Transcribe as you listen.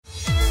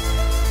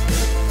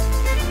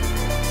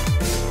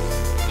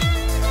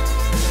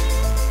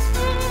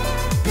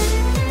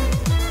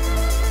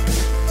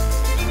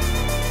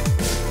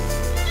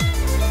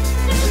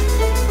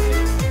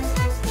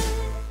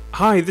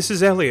Hi, this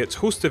is Elliot,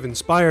 host of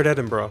Inspired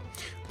Edinburgh.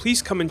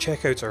 Please come and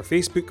check out our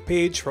Facebook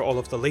page for all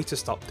of the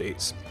latest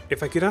updates.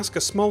 If I could ask a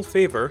small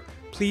favour,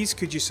 please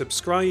could you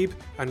subscribe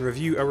and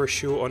review our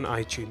show on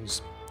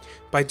iTunes.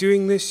 By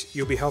doing this,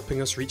 you'll be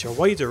helping us reach a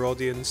wider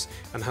audience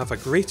and have a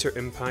greater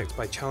impact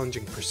by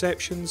challenging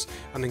perceptions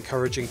and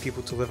encouraging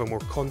people to live a more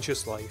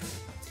conscious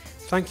life.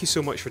 Thank you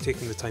so much for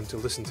taking the time to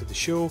listen to the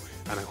show,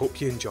 and I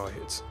hope you enjoy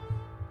it.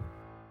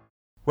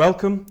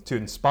 Welcome to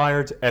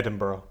Inspired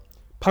Edinburgh.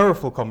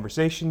 Powerful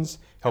conversations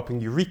helping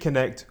you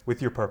reconnect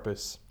with your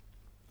purpose.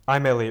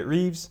 I'm Elliot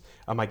Reeves,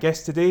 and my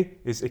guest today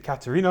is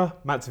Ekaterina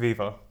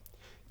Matveva.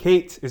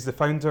 Kate is the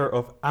founder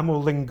of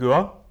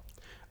Amolingua,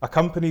 a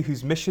company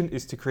whose mission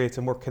is to create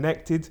a more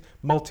connected,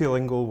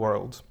 multilingual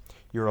world.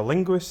 You're a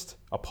linguist,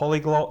 a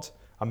polyglot,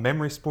 a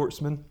memory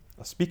sportsman,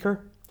 a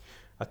speaker,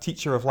 a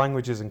teacher of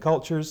languages and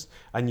cultures,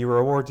 and you were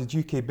awarded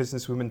UK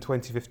Businesswoman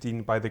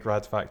 2015 by the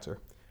Grad Factor.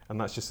 And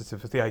that's just the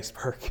tip of the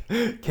iceberg.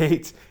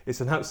 Kate, it's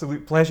an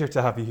absolute pleasure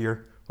to have you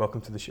here. Welcome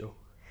to the show.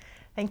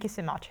 Thank you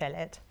so much,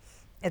 Elliot.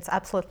 It's an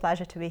absolute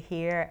pleasure to be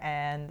here,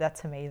 and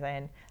that's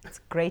amazing. It's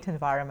a great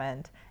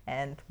environment,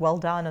 and well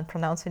done on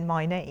pronouncing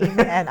my name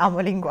and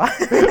Amolingua.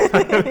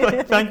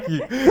 Thank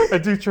you. I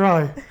do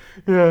try.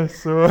 Yeah,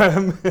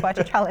 so... Quite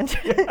a challenge.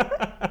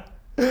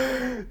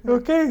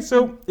 Okay,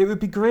 so it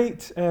would be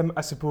great, I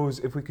suppose,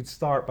 if we could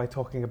start by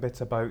talking a bit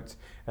about,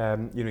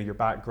 your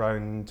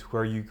background,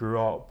 where you grew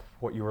up,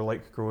 what you were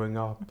like growing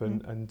up,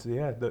 and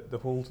the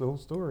whole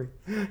story.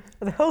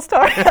 The whole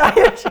story.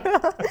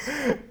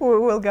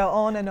 We'll go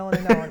on and on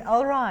and on.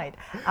 All right.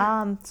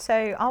 So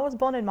I was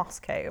born in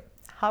Moscow.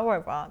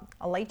 However,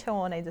 later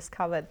on I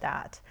discovered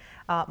that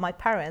my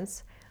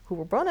parents, who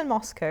were born in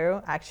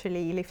Moscow,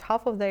 actually lived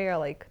half of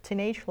their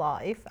teenage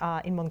life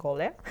in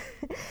Mongolia,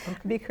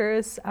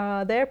 because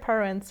their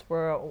parents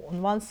were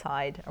on one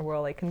side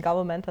were in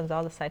government, on the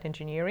other side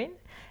engineering,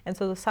 and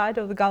so the side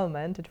of the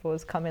government it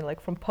was coming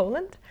from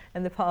Poland,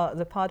 and the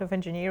part of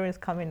engineering is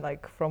coming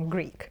from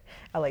Greek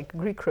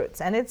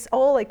roots, and it's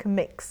all a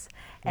mix.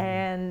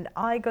 And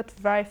I got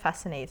very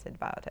fascinated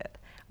about it.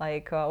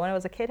 When I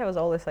was a kid, I was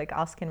always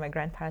asking my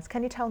grandparents,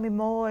 can you tell me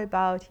more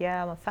about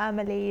my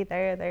family,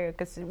 there,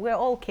 because we're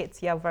all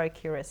kids, very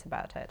curious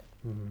about it.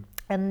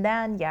 And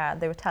then,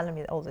 they were telling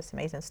me all these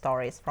amazing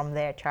stories from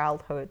their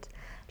childhood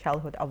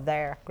of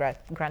their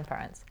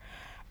grandparents.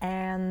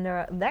 And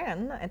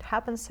then it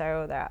happened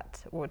so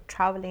that we're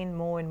traveling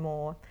more and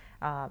more,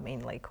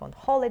 on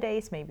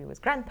holidays, maybe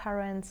with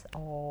grandparents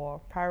or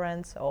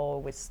parents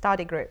or with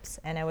study groups,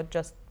 and I would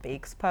just be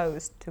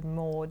exposed to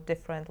more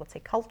different,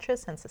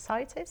 cultures and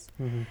societies.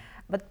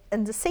 But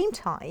at the same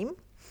time,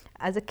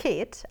 as a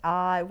kid,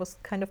 I was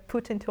kind of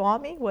put into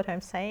army. What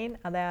I'm saying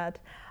that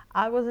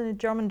I was in a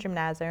German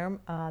gymnasium,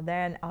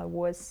 then I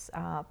was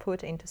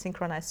put into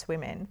synchronized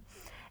swimming.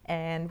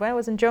 And when I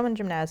was in German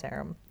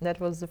gymnasium, that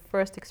was the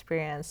first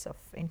experience of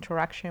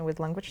interaction with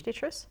language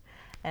teachers,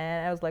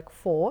 and I was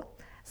 4.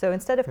 So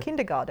instead of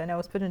kindergarten, I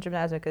was put in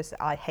gymnasium because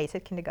I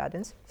hated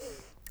kindergartens.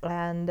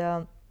 And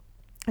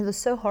it was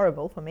so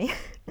horrible for me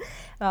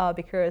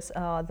because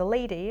the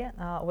lady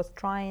was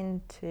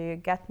trying to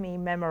get me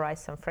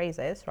memorize some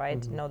phrases,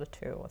 right, in order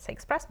to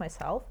express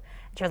myself.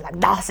 She was like,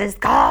 "Das ist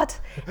Gott."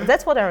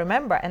 That's what I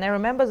remember. And I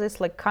remember this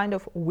kind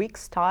of weak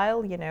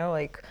style,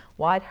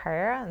 white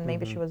hair, and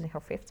maybe she was in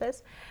her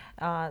 50s.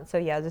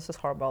 This was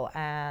horrible.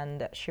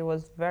 And she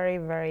was very,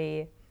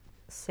 very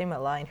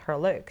similar in her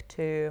look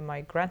to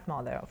my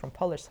grandmother from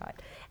Polish side,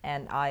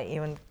 and I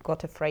even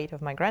got afraid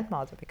of my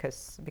grandmother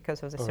because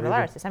of the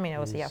similarities. Really? I mean, I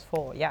was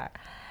 4,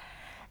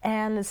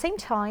 and at the same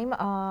time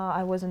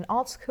I was in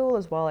art school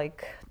as well,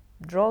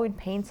 drawing,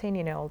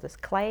 painting, all this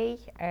clay,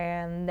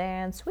 and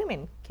then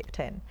swimming kicked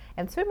in.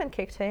 And swimming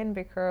kicked in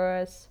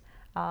because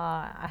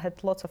I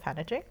had lots of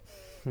energy,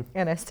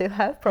 and I still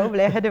have,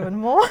 probably I had even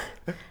more.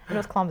 It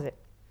was clumsy.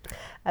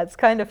 It's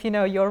kind of,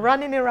 you're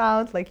running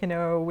around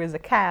with a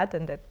cat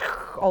and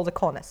all the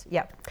corners.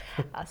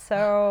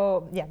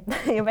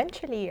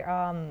 Eventually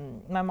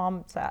my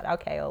mom said,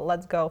 okay,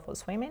 let's go for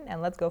swimming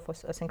and let's go for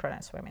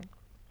synchronized swimming.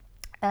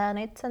 And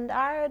it turned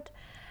out,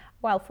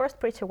 first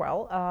pretty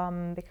well,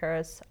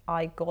 because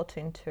I got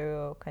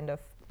into kind of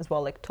as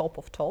well top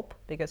of top,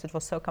 because it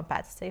was so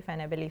competitive,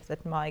 and I believe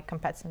that my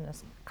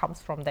competitiveness comes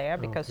from there,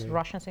 because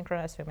Russian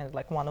synchronized swimming is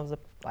one of the,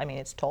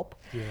 it's top.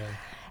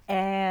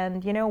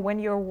 And when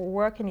you're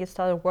working, you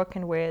started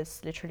working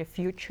with literally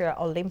future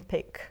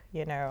Olympic,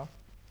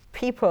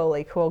 people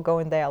who are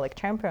going there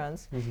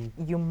champions.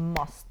 You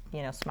must,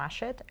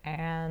 smash it.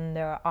 And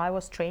I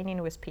was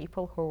training with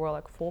people who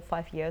were 4 or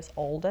 5 years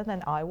older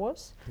than I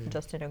was,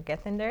 just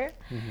getting there.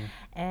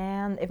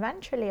 And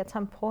eventually, at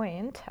some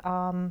point,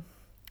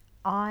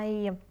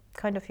 I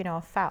kind of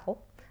fell,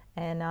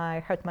 and I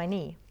hurt my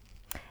knee.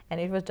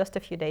 And it was just a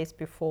few days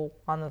before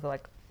one of the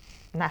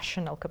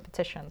national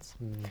competitions,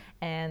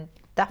 and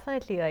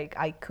definitely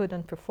I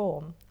couldn't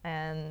perform,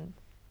 and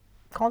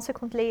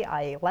consequently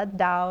I let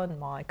down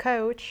my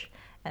coach,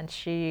 and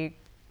she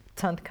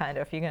turned kind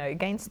of,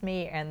 against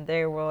me, and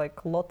there were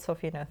like lots of,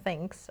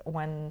 things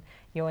when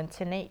you're in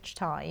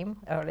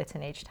early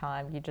teenage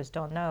time, you just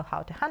don't know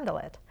how to handle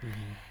it.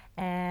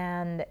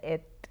 And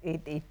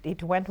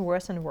it went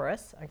worse and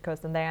worse,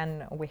 because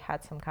then we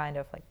had some kind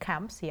of like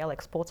camps,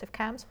 like sportive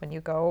camps, when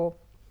you go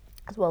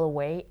as well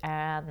away,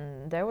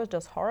 and that was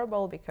just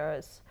horrible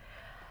because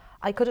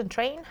I couldn't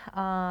train.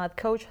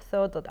 Coach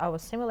thought that I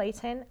was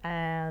simulating,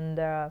 and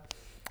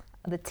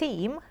the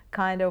team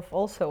kind of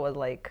also was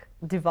like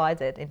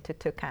divided into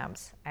two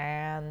camps.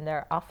 And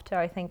after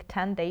I think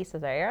 10 days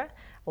there,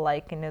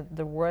 like in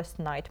the worst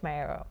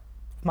nightmare of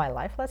my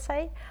life, let's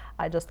say,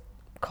 I just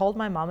called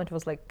my mom. It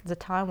was like the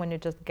time when you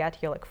just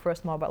get your like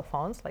first mobile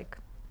phones, like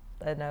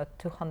I don't know,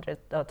 200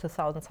 or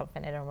 2000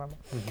 something, I don't remember.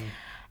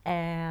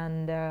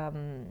 And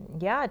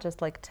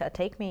just like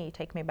take me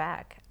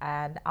back.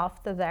 And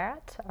after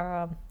that,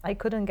 I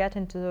couldn't get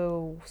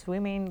into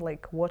swimming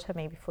like water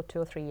maybe for 2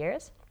 or 3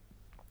 years.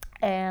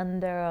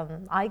 And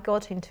I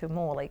got into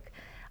more like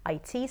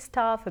IT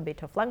stuff, a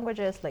bit of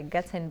languages, like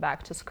getting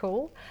back to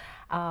school.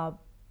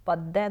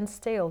 But then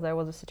still there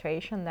was a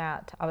situation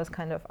that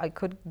I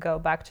could go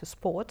back to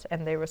sport,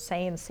 and they were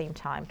saying at the same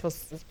time, it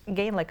was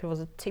again like it was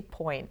a tip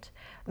point,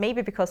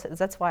 maybe because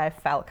that's why I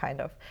felt kind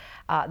of,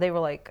 they were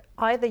like,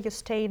 either you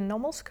stay in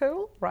normal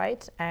school,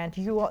 right, and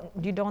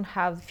you don't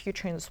have the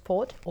future in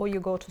sport, or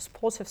you go to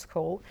sportive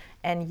school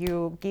and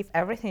you give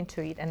everything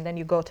to it, and then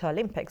you go to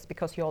Olympics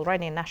because you're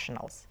already in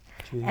nationals.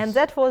 Jeez. And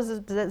that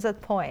was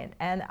that point.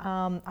 And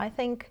I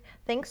think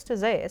thanks to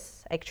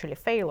this actually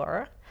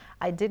failure,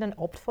 I didn't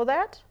opt for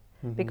that,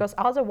 because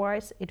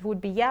otherwise it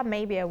would be,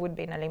 maybe I would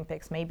be in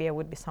Olympics, maybe I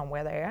would be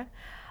somewhere there,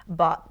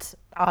 but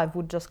I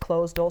would just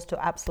close doors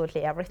to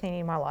absolutely everything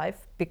in my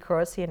life,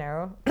 because,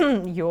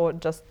 you're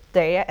just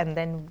there, and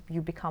then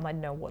you become, I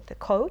don't know what, a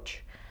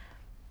coach.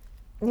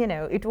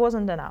 It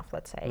wasn't enough,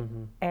 let's say.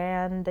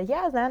 And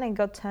then I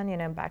got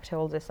turned, back to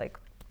all this like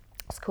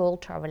school,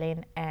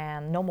 traveling,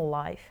 and normal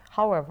life.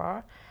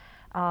 However,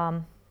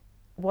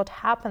 what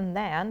happened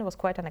then was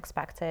quite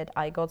unexpected.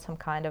 I got some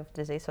kind of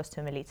disease,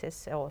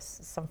 osteomyelitis or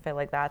something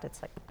like that.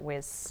 It's like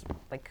with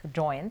like a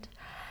joint.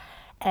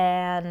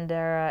 And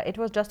it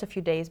was just a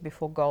few days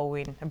before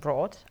going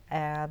abroad.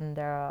 And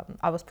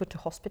I was put to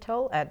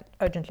hospital and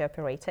urgently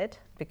operated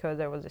because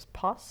there was this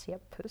pus.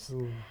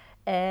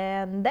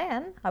 And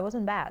then I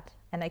wasn't bad.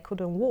 And I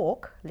couldn't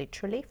walk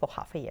literally for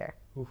half a year.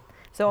 Oof.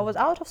 So I was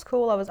out of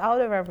school, I was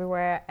out of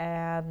everywhere,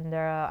 and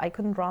I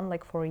couldn't run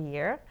like for a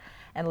year.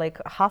 And like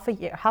half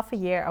a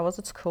year I was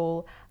at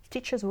school.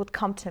 Teachers would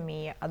come to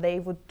me, they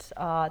would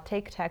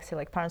take a taxi,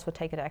 like parents would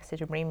take a taxi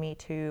to bring me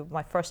to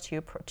my first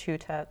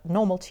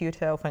normal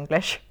tutor of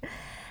English.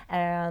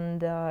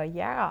 And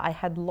I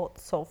had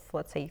lots of,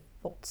 let's say,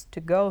 thoughts to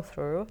go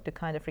through to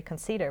kind of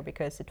reconsider,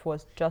 because it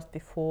was just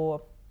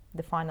before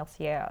the final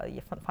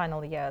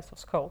years of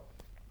school.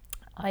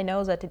 I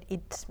know that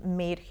it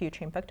made a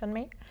huge impact on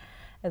me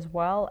as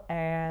well.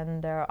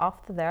 And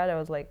after that I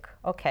was like,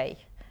 okay,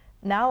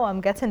 now I'm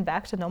getting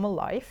back to normal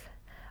life.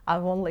 I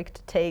want like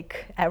to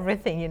take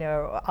everything,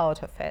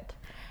 out of it.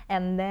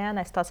 And then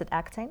I started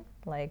acting,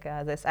 like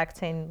this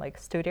acting like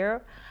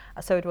studio.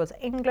 So it was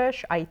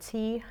English,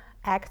 IT,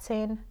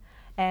 acting,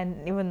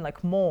 and even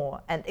like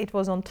more. And it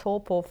was on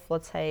top of,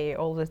 let's say,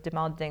 all this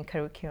demanding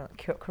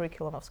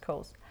curriculum of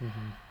schools.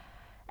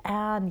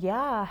 And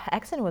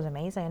acting was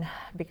amazing,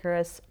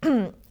 because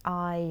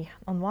I,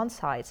 on one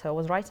side, so I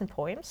was writing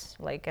poems,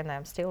 like, and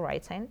I'm still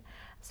writing.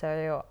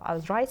 So I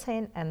was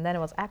writing, and then I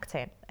was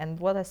acting. And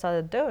what I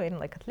started doing,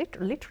 like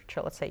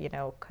literature, let's say,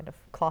 kind of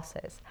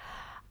classes,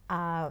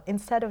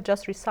 instead of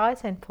just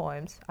reciting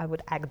poems, I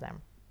would act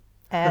them.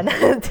 And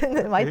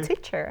my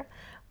teacher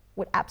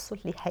would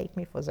absolutely hate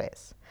me for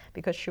this,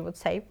 because she would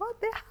say, what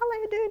the hell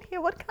are you doing here?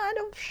 What kind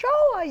of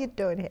show are you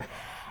doing here?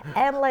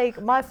 And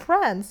like my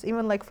friends,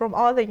 even like from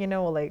other,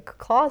 like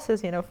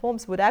classes,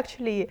 forms, would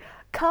actually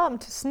come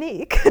to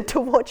sneak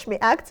to watch me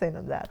acting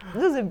on that.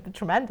 This was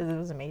tremendous, it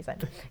was amazing.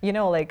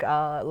 Like,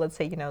 let's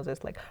say,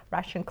 there's like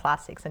Russian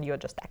classics, and you're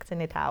just acting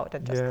it out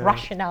and just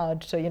rushing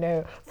out,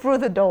 so, through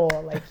the door,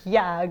 like,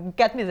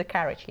 get me the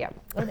carriage,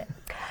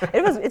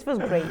 It was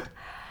great.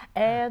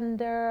 And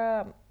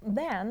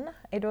then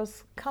it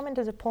was coming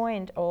to the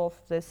point of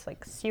this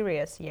like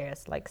serious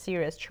years, like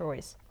serious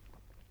choice.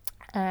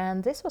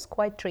 And this was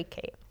quite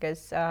tricky,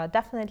 because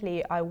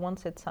definitely I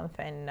wanted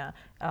something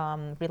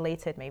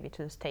related maybe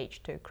to the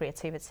stage, to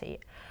creativity.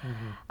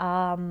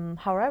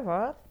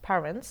 However,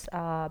 parents,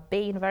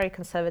 being very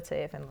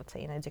conservative and, let's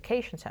say, in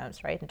education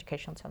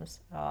terms,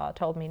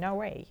 told me no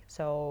way.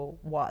 So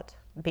what?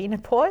 Being a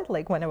poet?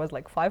 Like when I was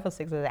like 5 or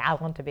 6, I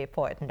want to be a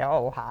poet.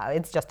 No,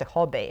 it's just a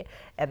hobby.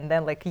 And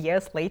then like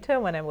years later,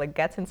 when I'm like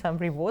getting some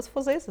rewards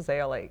for this, they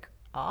are like,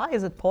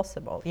 is it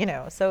possible?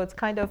 So it's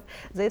kind of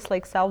this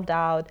like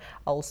self-doubt.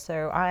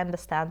 Also, I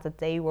understand that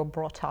they were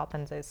brought up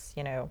in this,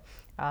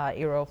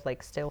 era of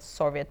like still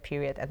Soviet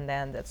period, and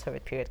then that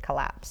Soviet period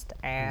collapsed,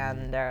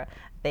 and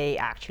they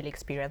actually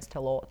experienced a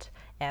lot.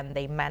 and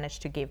they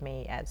managed to give me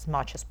as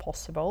much as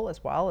possible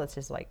as well. It's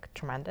just like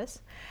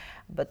tremendous.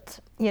 But,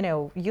 you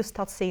know, you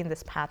start seeing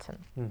this pattern.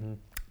 Mm-hmm.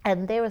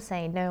 And they were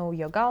saying, no,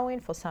 you're going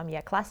for some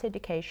class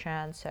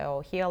education.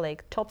 So here,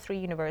 like top 3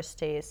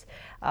 universities.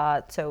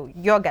 So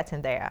you're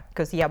getting there.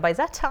 Because by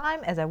that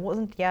time, as I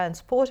wasn't in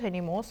sport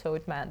anymore, so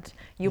it meant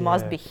you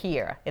must be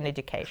here in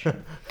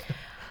education.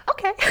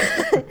 Okay.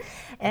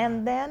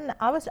 And then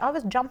I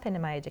was jumping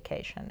in my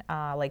education,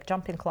 like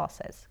jumping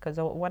classes, because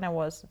when I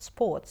was at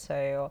sports,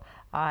 so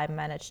I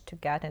managed to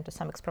get into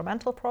some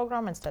experimental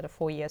program. Instead of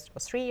 4 years, it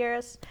was 3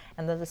 years.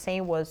 And then the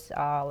same was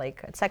like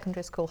at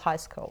secondary school,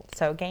 high school.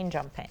 So again,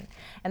 jumping.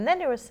 And then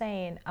they were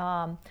saying,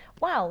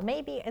 well,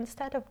 maybe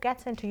instead of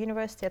getting to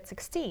university at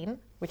 16,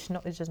 which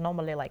is just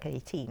normally like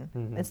 18,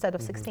 instead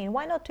of 16,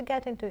 why not to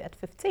get into it at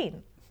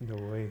 15? No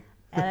way.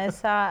 And I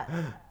said,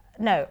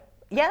 no.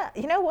 Yeah,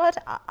 you know what?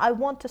 I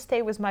want to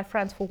stay with my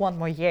friends for 1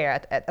 more year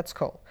at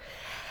school.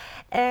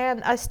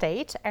 And I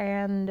stayed,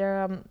 and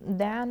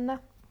then,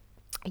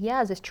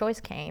 this choice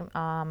came.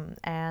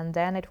 And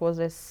then it was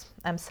this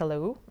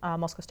MSLU,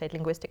 Moscow State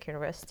Linguistic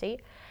University.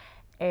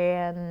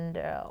 And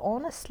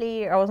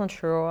honestly, I wasn't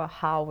sure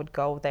how I would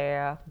go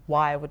there,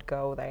 why I would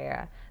go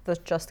there. It was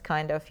just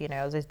kind of,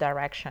 this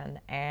direction.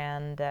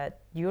 And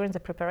during the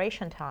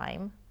preparation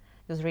time,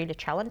 it was really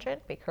challenging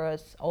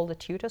because all the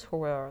tutors who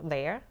were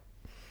there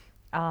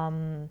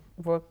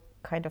were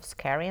kind of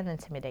scary and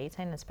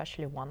intimidating,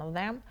 especially one of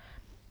them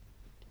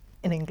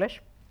in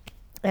English.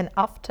 And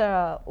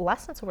after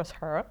lessons with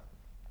her,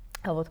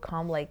 I would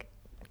come like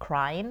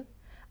crying.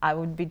 I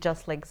would be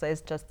just like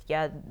this,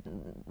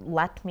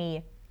 let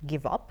me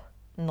give up,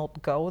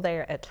 not go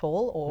there at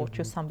all, or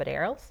choose somebody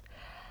else.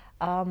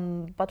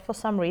 But for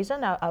some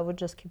reason, I would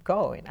just keep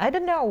going. I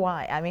don't know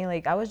why. I mean,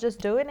 like, I was just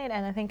doing it,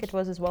 and I think it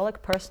was as well like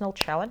a personal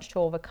challenge to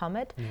overcome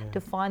it, to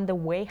find the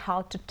way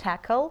how to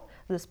tackle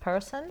this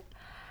person.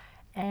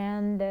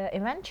 And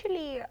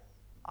eventually,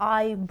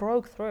 I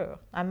broke through.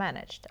 I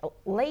managed.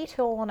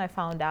 Later on, I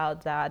found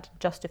out that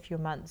just a few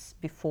months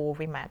before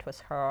we met with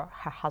her,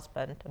 her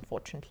husband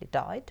unfortunately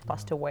died,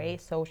 passed away.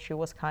 So she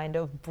was kind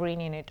of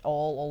bringing it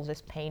all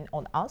this pain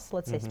on us,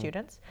 let's say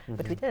students,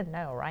 but we didn't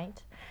know,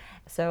 right?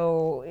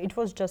 So it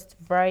was just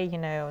very,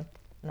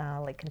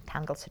 like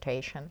entangled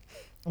situation.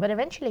 But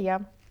eventually,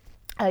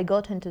 I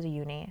got into the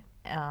uni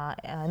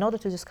in order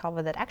to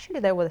discover that actually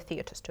there was a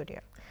theater studio.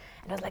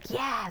 And I was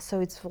like, so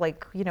it's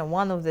like,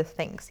 one of the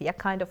things,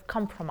 kind of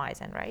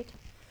compromising, right?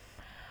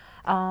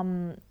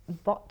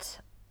 But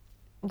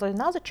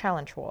another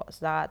challenge was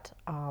that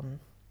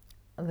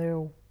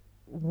the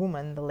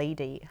woman, the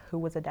lady who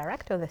was the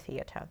director of the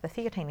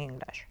theater in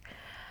English,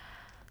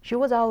 she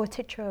was our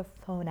teacher of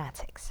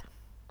phonetics.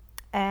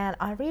 And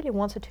I really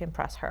wanted to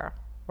impress her,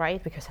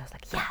 right? Because I was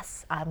like,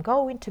 yes, I'm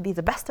going to be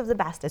the best of the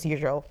best as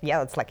usual.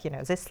 Yeah, it's like,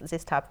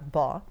 this type of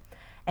bar.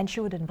 And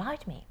she would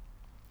invite me.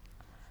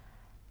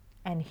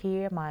 And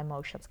here my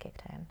emotions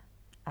kicked in.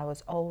 I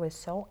was always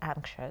so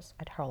anxious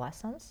at her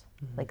lessons,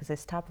 like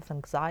this type of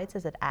anxiety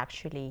that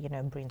actually,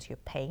 brings you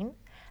pain,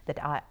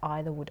 that I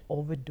either would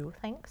overdo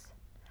things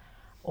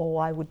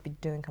or I would be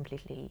doing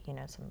completely,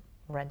 some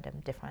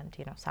random different,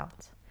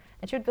 sounds.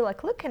 And she would be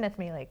like looking at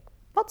me like,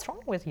 what's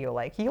wrong with you?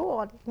 Like,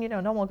 you're,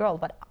 normal girl.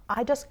 But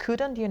I just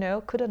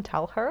couldn't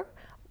tell her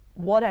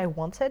what I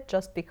wanted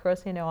just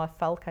because, I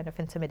felt kind of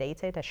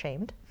intimidated,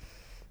 ashamed.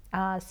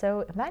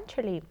 So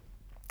eventually,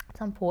 at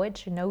some point,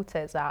 she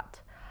noticed that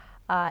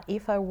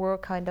if I were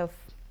kind of,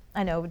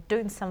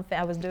 doing something,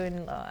 I was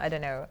doing,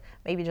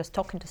 maybe just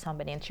talking to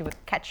somebody, and she would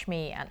catch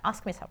me and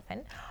ask me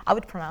something, I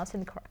would pronounce it in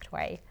the correct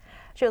way.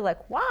 She was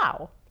like,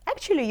 wow,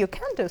 actually you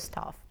can do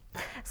stuff.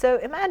 So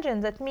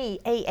imagine that me,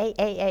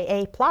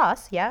 A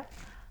plus,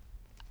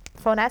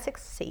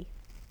 phonetics C.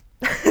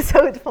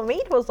 So for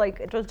me, it was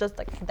just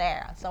like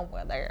there,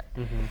 somewhere there.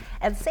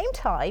 At the same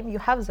time, you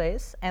have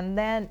this, and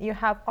then you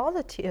have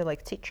other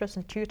teachers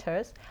and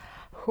tutors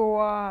who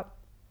are,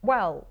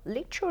 well,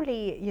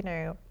 literally,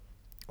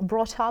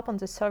 brought up on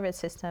the Soviet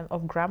system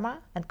of grammar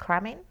and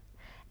cramming,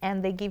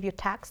 and they give you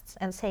texts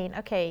and saying,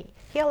 okay,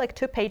 here are like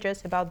 2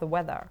 pages about the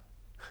weather.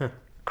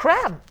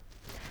 Cram!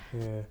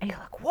 And you're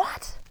like,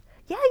 what?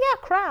 Yeah,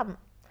 cram.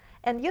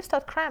 And you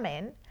start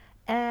cramming,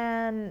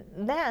 and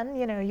then,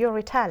 you're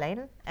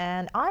retelling.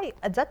 And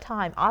at that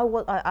time,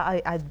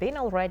 I'd been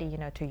already,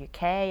 to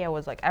UK, I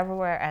was like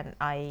everywhere, and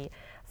I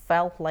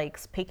felt like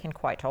speaking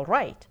quite all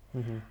right.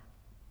 And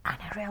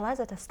I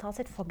realized that I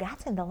started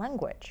forgetting the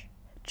language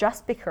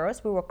just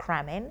because we were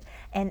cramming.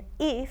 And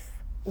if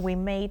we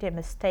made a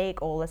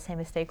mistake, or let's say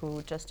mistake, we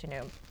would just,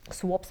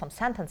 swap some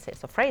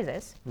sentences or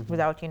phrases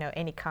without,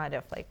 any kind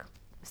of like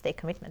mistake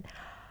commitment,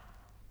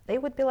 they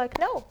would be like,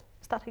 no,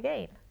 start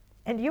again.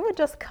 And you would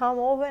just come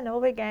over and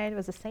over again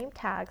with the same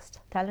text,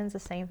 telling the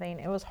same thing.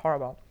 It was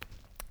horrible.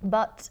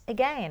 But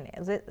again,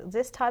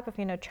 this type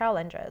of,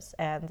 challenges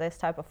and this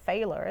type of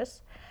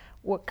failures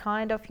were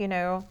kind of,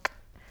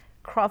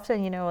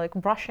 crafting, like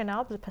brushing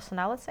up the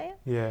personality.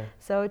 Yeah.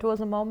 So it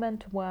was a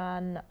moment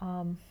when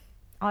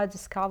I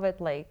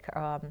discovered like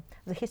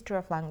the history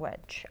of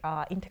language,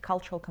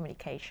 intercultural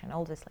communication,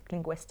 all this like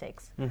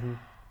linguistics, and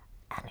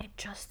it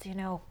just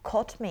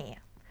caught me,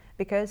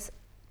 because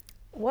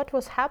what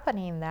was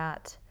happening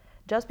that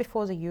just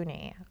before the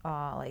uni,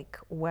 like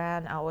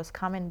when I was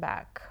coming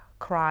back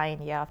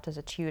crying after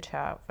the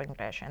tutor for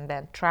English and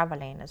then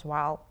traveling as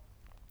well,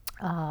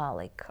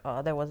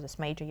 there was this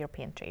major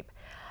European trip.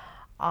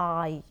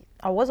 I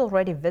was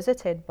already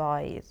visited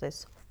by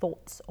these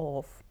thoughts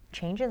of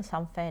changing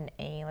something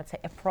in, let's say,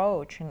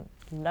 approach in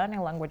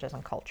learning languages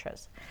and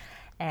cultures.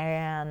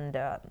 And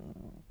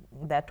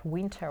that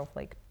winter of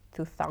like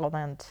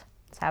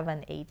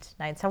 2007, 8,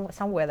 9,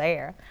 somewhere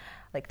there,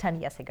 like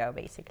 10 years ago,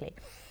 basically.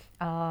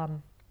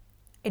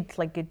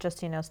 It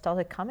just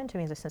started coming to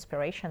me, this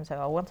inspiration. So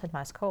I wanted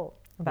my school,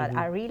 but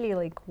I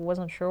really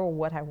wasn't sure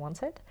what I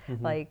wanted.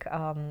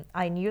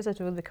 I knew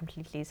that it would be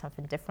completely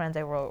something different.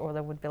 There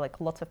would be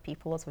like lots of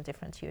people, lots of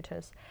different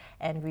tutors,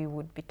 and we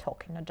would be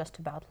talking not just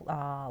about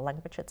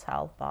language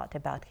itself, but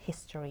about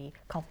history,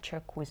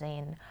 culture,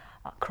 cuisine,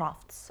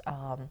 crafts,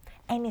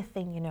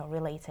 anything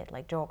related,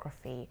 like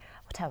geography,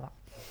 whatever.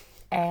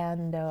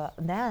 And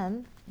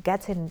then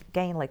getting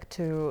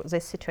to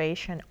this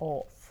situation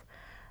of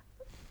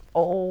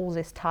all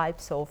these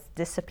types of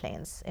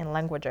disciplines in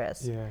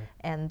languages,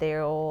 and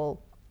they're all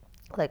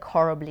like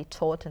horribly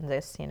taught in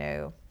this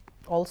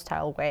old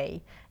style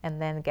way,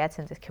 and then get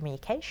into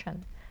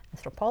communication,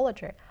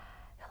 anthropology.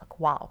 You're like,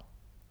 wow,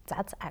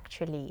 that's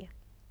actually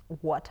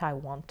what I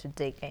want to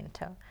dig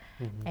into.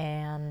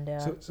 And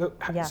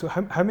so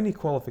how many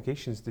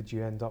qualifications did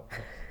you end up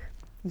with?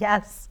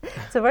 Yes,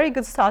 it's a very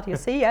good start, you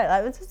see.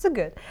 Yeah, it's a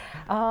good.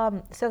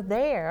 So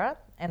there,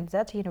 and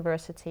that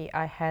university,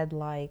 I had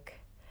like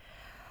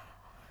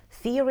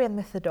theory and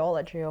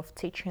methodology of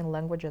teaching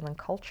languages and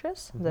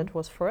cultures. That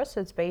was first.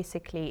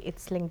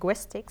 It's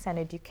linguistics and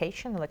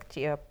education, like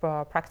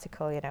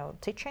practical,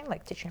 teaching,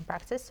 like teaching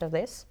practice. So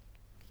this.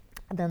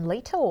 And then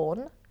later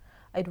on,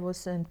 it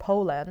was in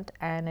Poland,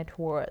 and it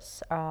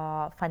was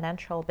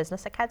Financial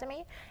Business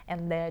Academy,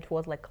 and there it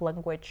was like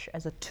language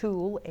as a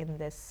tool in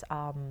this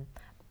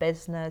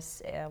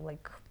business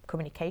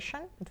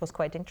communication. It was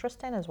quite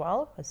interesting as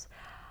well, because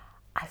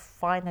I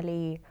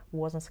finally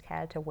wasn't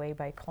scared away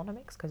by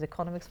economics, because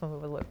economics for me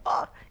was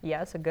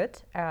like, so good.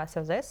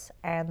 So this,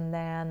 and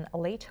then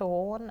later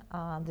on,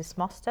 this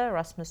master,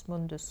 Erasmus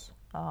Mundus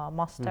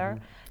master,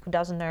 who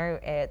doesn't know,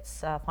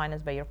 it's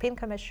financed by European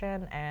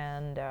Commission,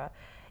 and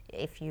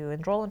if you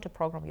enroll into a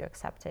program, you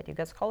accept it, you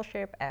get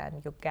scholarship,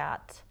 and you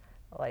get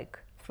like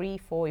 3,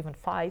 4, even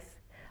 5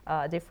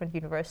 different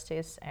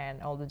universities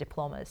and all the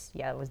diplomas,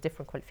 with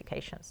different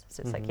qualifications.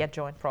 So it's like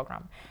joint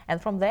program.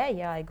 And from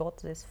there, I got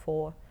these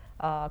 4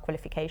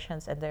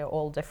 qualifications, and they're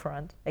all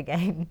different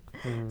again.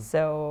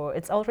 So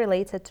it's all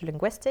related to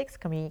linguistics,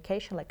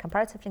 communication, like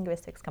comparative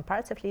linguistics,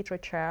 comparative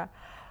literature,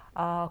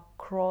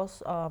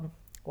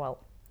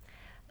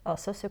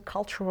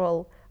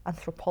 sociocultural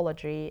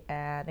anthropology,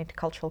 and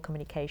intercultural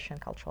communication,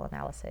 cultural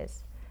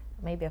analysis.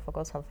 Maybe I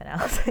forgot something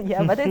else.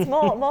 But it's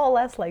more or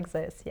less like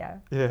this. Yeah.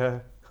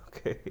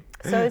 Okay.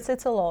 So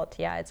it's a lot.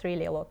 It's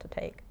really a lot to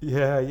take.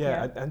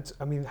 And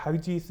I mean, how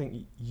do you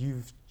think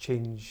you've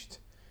changed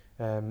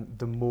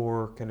the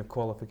more kind of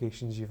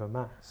qualifications you've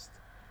amassed?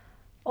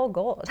 Oh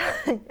God.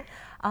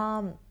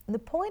 The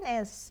point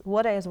is,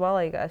 I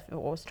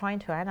was trying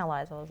to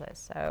analyze all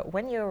this. So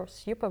when you're a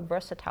super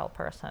versatile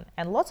person,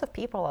 and lots of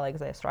people are like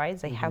this, right?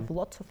 They have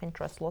lots of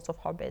interests, lots of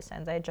hobbies,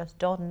 and they just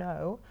don't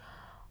know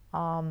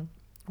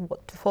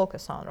what to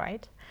focus on,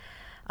 right?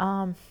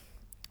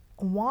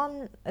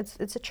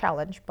 It's a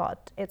challenge,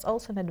 but it's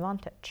also an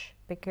advantage,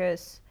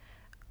 because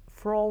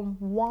from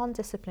one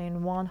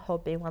discipline, one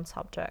hobby, one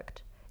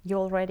subject, you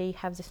already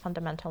have this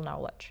fundamental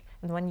knowledge.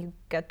 And when you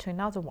get to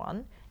another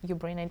one, you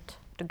bring it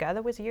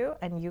together with you,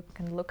 and you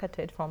can look at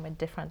it from a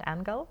different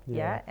angle,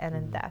 and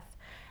in depth.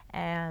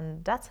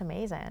 And that's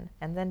amazing.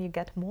 And then you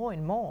get more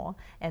and more,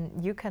 and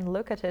you can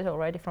look at it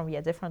already from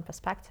different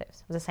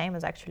perspectives. The same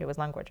as actually with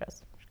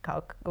languages.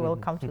 We'll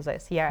come to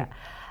this,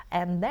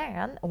 And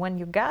then when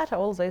you get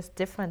all these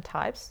different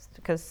types,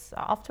 because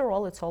after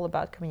all, it's all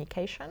about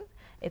communication.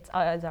 It's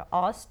either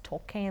us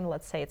talking,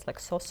 let's say it's like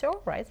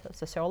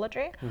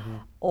sociology,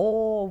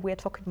 or we're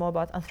talking more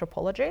about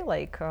anthropology,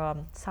 like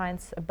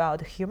science about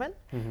the human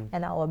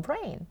and our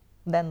brain.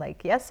 Then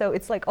so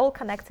it's like all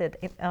connected,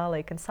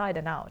 like inside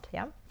and out,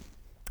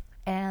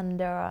 And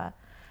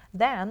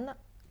then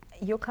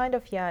you kind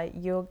of,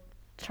 you're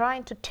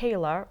trying to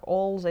tailor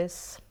all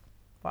these,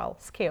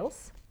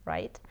 skills,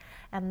 right?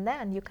 And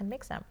then you can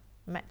mix them,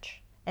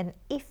 match. And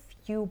if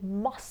you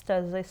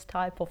master this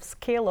type of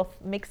skill of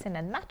mixing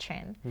and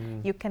matching,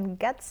 you can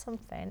get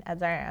something at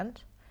the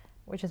end,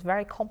 which is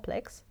very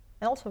complex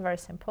and also very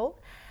simple,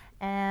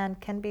 and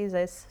can be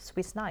this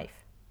Swiss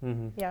knife.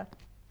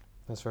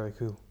 That's very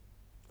cool.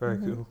 Very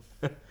cool.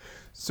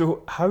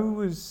 So how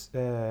was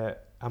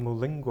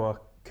Amolingua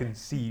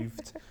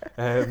conceived?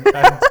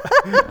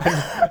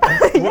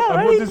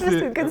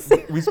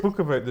 We spoke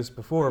about this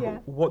before,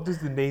 but what does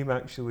the name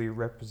actually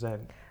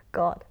represent?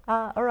 God.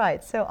 All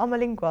right. So amo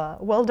lingua.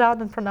 Well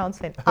done in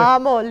pronouncing.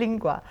 Amo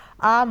lingua.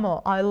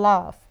 Amo, I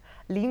love.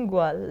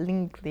 Lingua,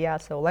 lingua,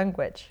 so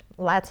language.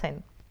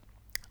 Latin.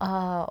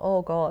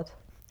 Oh God.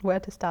 Where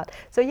to start?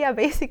 So yeah,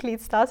 basically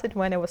it started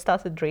when I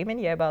started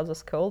dreaming about the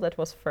school. That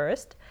was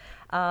first.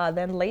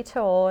 Then later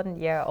on,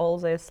 yeah, all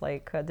this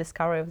like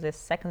discovery of this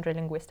secondary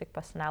linguistic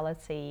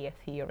personality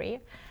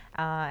theory.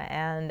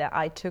 And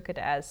I took it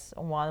as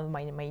one of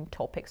my main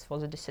topics for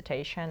the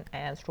dissertation,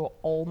 and through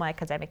all my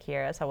academic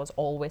years I was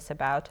always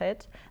about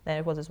it. Then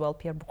it was as well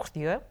Pierre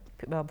Bourdieu.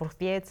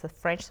 Bourdieu is a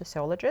French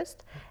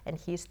sociologist, and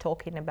he's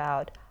talking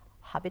about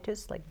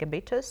habitus, like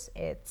habitus.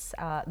 It's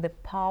the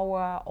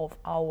power of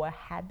our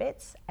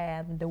habits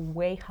and the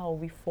way how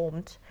we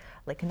formed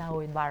like in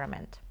our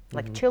environment.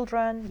 Like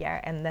children,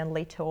 yeah, and then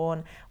later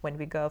on when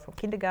we go from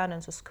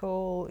kindergarten to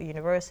school,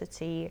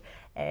 university,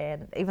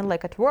 and even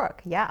like at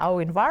work, yeah,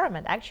 our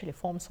environment actually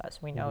forms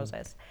us, we know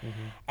this.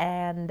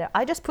 And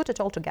I just put it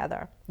all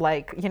together,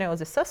 like, you know,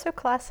 the socio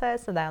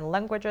classes, and then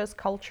languages,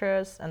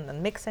 cultures, and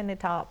then mixing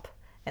it up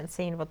and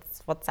seeing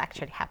what's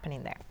actually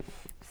happening there.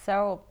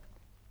 So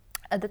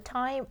at the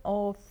time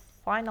of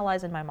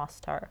finalizing my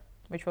master,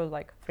 which was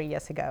like 3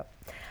 years ago,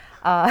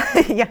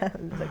 yeah,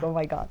 it's like, oh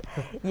my God.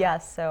 Yeah,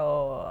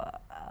 so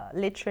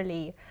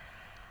literally,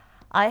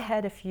 I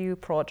had a few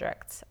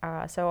projects.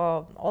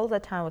 So all the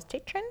time I was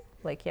teaching,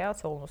 like, yeah,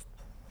 it's almost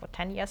for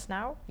 10 years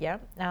now, yeah.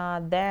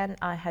 Then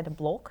I had a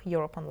blog,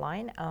 Europe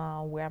Online,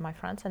 where my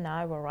friends and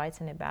I were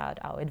writing about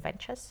our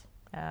adventures.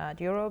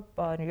 Europe,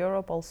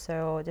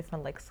 also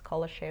different like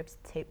scholarships,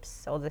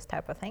 tips, all this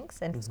type of things.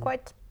 And it was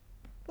quite,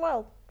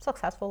 well,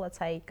 successful, let's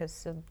say,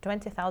 because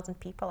 20,000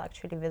 people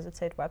actually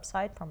visited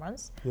website per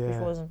month, which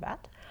wasn't bad.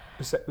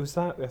 Was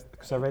that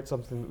because I read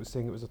something that was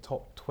saying it was a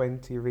top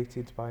 20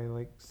 rated by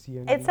like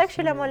CNBC? It's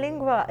actually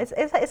Amolingua.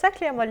 It's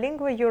actually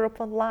Amolingua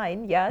Europe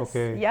Online. Yes.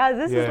 Okay. Yeah.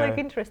 This is like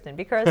interesting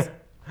because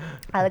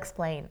I'll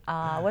explain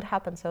what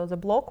happened. So the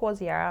blog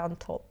was on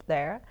top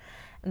there,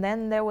 and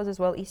then there was as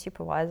well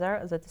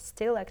eSupervisor that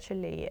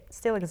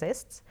still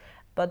exists.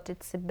 But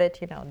it's a bit,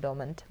 you know,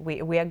 dormant.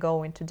 We are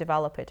going to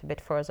develop it a bit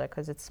further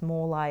because it's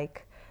more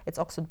like, it's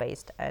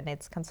Oxford-based and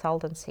it's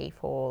consultancy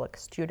for like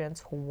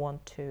students who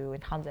want to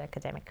enhance their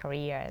academic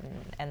career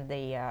and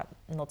they are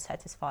not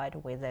satisfied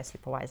with their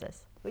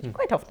supervisors, which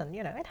quite often,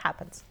 you know, it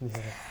happens. Yeah.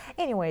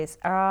 Anyways,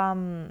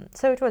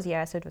 so it was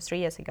 3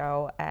 years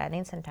ago, and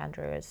in St.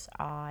 Andrews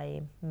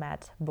I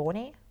met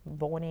Bonnie.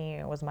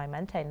 Bonnie was my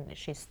mentor, and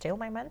she's still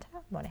my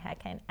mentor, Bonnie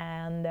Hacken,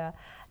 and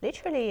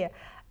literally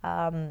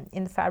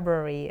in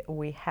February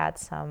we had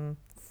some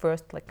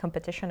first like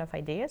competition of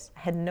ideas. I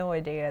had no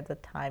idea at the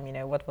time, you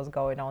know, what was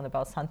going on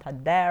about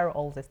Santander,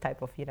 all this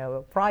type of, you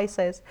know,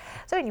 prizes.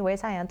 So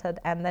anyways, I entered,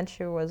 and then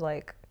she was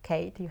like,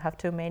 Kate, you have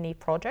too many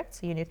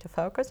projects, you need to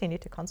focus, you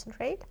need to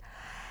concentrate.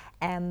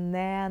 And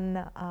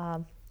then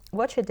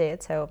what she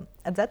did, so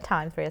at that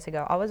time, 3 years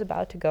ago, I was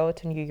about to go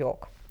to New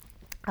York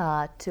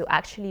to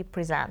actually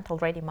present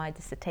already my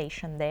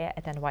dissertation there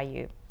at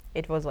NYU.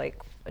 It was like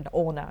an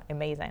honor,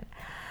 amazing.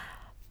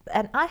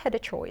 And I had a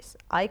choice.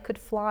 I could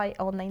fly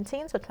on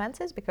 19th or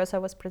 20th because I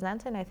was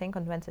presenting, I think,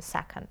 on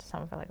 22nd,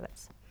 something like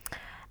this.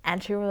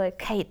 And she was like,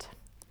 Kate,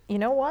 you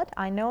know what?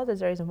 I know that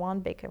there is one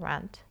big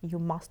event you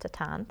must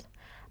attend.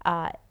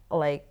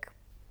 Like,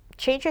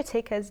 change your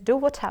tickets, do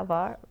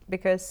whatever,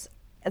 because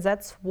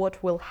that's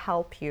what will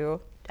help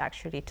you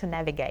actually to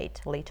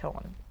navigate later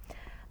on.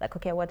 Like,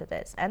 okay, what it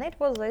is. And it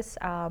was this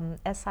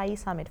SIE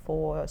summit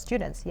for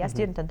students,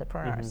 student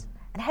entrepreneurs.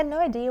 And I had no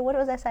idea what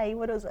was SIE,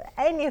 what was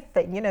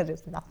anything, you know,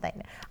 there's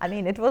nothing. I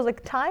mean, it was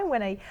like time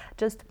when I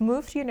just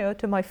moved, you know,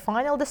 to my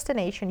final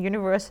destination,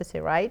 university,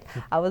 right?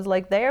 I was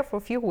like there for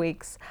a few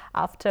weeks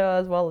after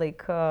as well,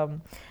 like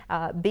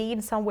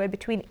being somewhere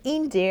between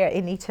India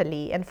and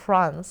Italy and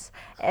France.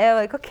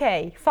 Like,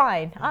 okay,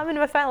 fine, I'm in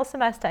my final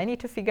semester, I need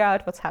to figure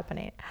out what's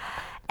happening.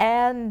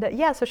 And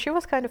yeah, so she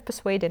was kind of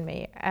persuading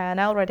me,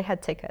 and I already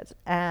had tickets,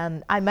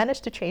 and I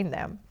managed to change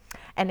them.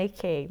 And I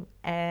came,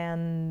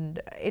 and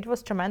it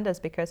was tremendous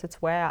because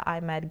it's where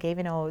I met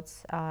Gavin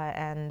Oates,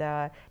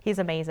 and he's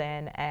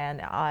amazing,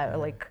 and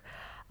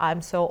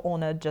I'm so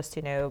honored just,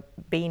 you know,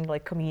 being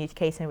like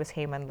communicating with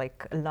him and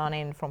like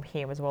learning from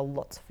him as well,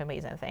 lots of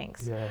amazing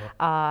things.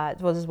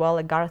 It was as well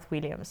like Gareth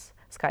Williams,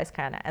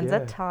 Skyscanner, and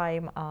that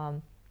time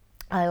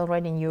I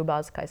already knew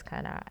about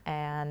Skyscanner,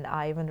 and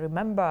I even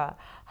remember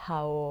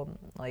how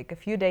like a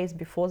few days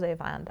before the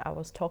event I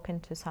was talking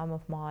to some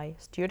of my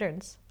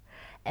students,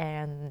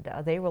 and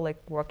they were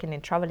like working in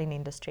traveling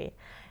industry,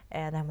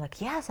 and I'm like,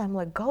 yes, I'm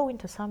like going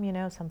to some, you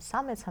know, some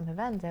summits, some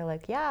events. They're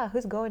like, yeah,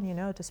 who's going, you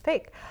know, to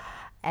speak?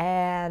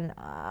 And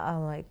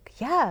I'm like,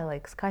 yeah,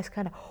 like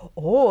Skyscanner.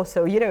 Oh,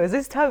 so, you know,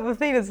 this type of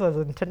thing is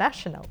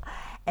international.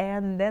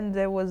 And then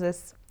there was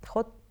this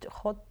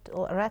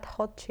Red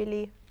Hot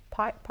Chili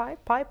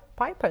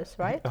Pipers,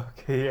 right?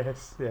 Okay,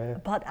 yes, yeah.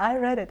 But I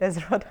read it as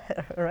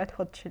Red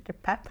Hot Chili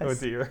Peppers.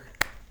 Oh dear.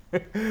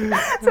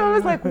 So I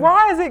was like,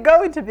 why is it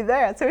going to be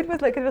there? So it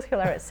was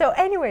hilarious. So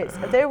anyways,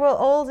 there were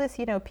all these,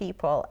 you know,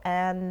 people,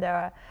 and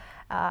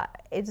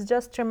it's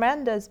just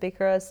tremendous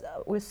because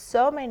with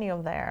so many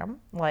of them,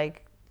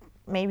 like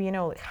maybe,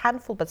 like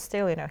handful, but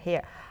still,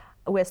 here,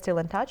 we're still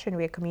in touch and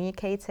we're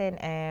communicating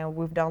and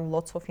we've done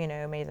lots of,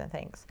 amazing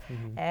things.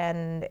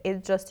 And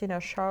it just,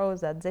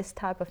 shows that this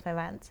type of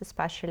events,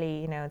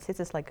 especially, in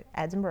cities like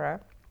Edinburgh,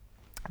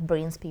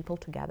 brings people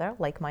together,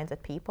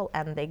 like-minded people,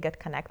 and they get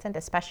connected,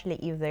 especially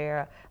if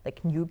they're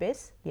like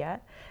newbies. Yeah.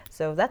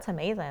 So that's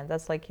amazing.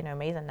 That's like,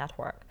 amazing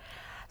network.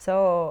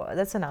 So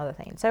that's another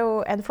thing.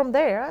 So, and from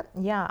there,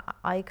 yeah,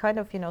 I kind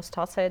of,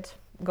 started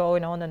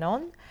going on and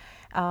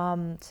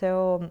on.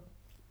 So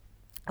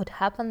it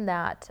happened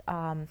that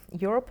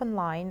Europe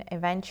Online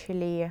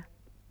eventually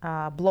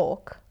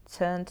blog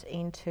turned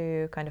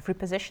into kind of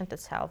repositioned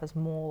itself as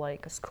more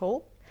like a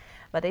school.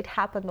 But it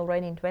happened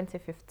already in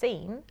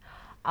 2015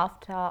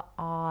 after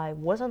I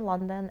was in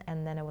London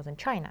and then I was in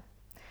China.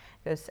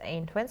 Because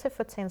in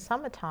 2014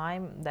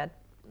 summertime,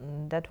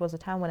 that was the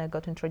time when I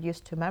got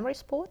introduced to memory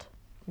sport,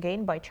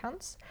 again by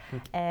chance.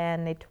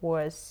 And it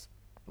was,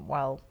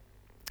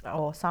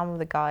 some of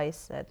the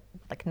guys at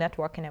like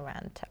networking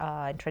event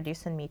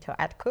introducing me to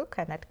Ed Cook,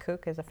 and Ed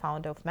Cook is the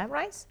founder of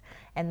Memrise.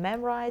 And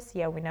Memrise,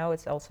 yeah, we know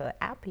it's also an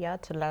app, yeah,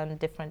 to learn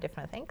different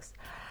things.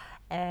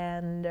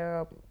 And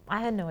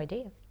I had no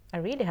idea. I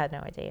really had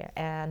no idea.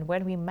 And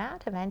when we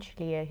met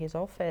eventually at his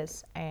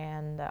office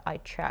and I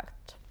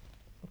checked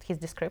his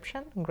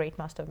description, Great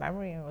Master of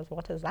Memory, I was,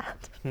 what is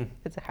that?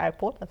 It's a Harry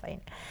Potter thing.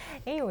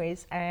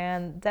 Anyways,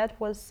 and that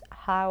was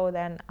how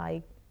then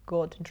I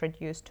got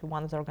introduced to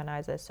one of the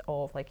organizers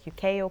of like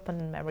UK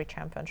Open Memory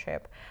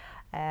Championship.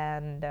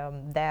 And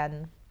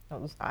then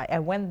I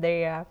went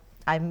there,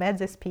 I met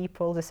these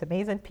people, these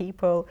amazing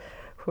people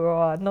who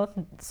are not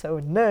so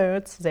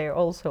nerds, they're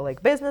also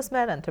like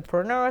businessmen,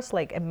 entrepreneurs,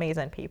 like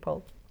amazing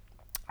people.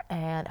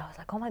 And I was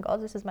like, oh my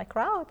God, this is my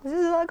crowd. This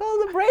is like all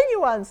the brainy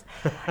ones.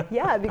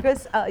 Yeah,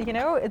 because,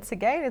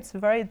 it's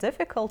very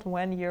difficult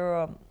when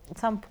you're at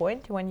some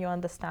point when you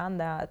understand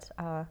that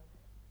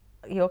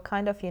you're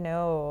kind of,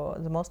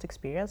 the most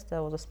experienced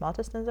or the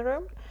smartest in the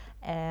room.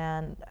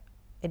 And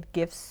it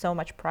gives so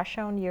much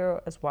pressure on you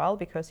as well,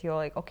 because you're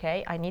like,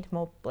 okay, I need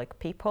more like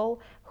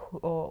people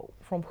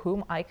from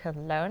whom I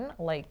can learn,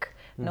 like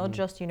not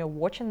just,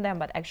 watching them,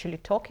 but actually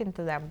talking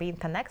to them, being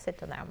connected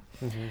to them.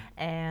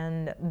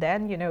 And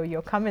then,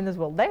 you're coming as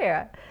well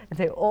there.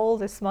 They're all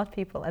these smart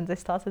people and they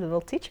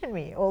started teaching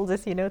me all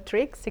this,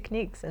 tricks,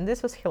 techniques. And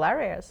this was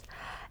hilarious.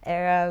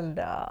 And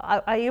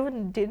I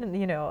even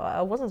didn't,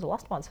 I wasn't the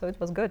last one, so it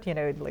was good,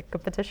 like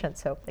competition.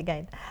 So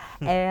again,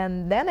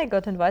 and then I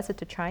got invited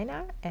to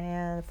China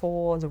and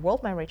for the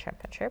World Memory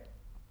Championship,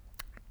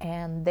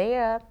 and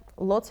there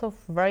lots of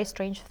very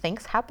strange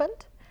things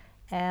happened.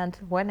 And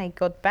when I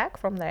got back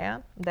from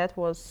there, that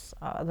was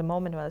the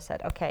moment when I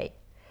said, okay,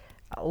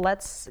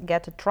 let's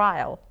get a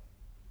trial,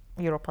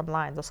 Europe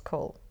Online, the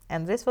school.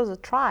 And this was a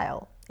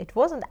trial. It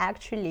wasn't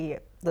actually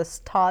the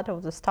start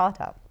of the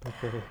startup.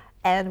 Okay.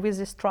 And with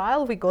this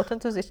trial, we got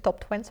into this top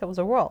 20 of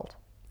the world.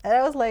 And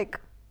I was like,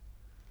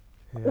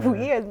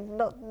 we are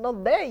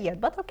not there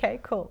yet, but okay,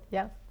 cool,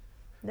 yeah.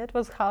 That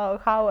was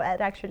how it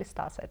actually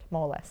started,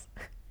 more or less.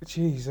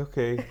 Jeez,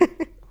 okay.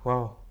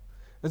 Wow.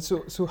 And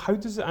so how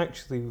does it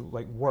actually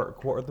like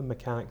work? What are the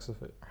mechanics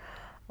of it?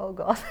 Oh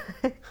God.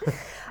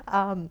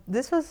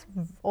 This was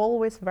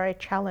always very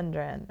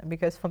challenging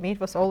because for me it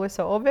was always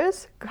so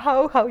obvious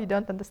how you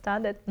don't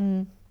understand it.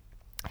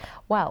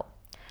 Well,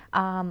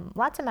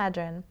 let's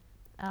imagine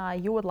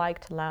you would like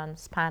to learn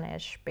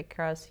Spanish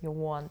because you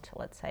want,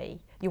 let's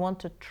say, you want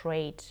to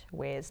trade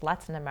with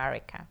Latin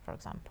America, for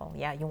example.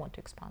 Yeah, you want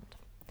to expand.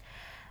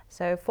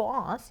 So for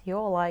us,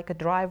 you're like a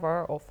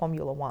driver of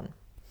Formula One.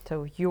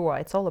 So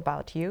it's all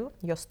about you,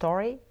 your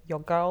story, your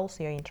goals,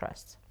 your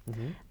interests.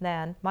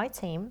 Then my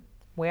team,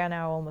 we are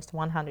now almost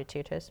 100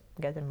 tutors,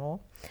 getting more.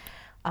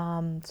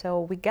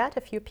 So we get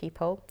a few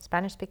people,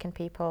 Spanish-speaking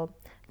people,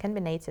 can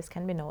be natives,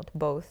 can be not,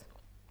 both,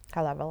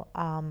 high level.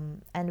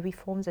 And we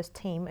form this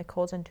team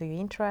according to your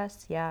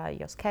interests,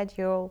 your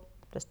schedule,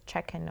 just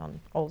checking on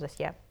all this,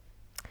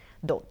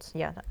 dots,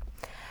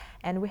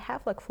 And we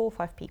have like 4 or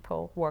 5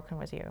 people working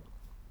with you.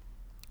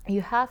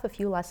 You have a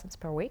few lessons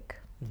per week,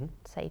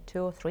 say 2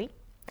 or 3.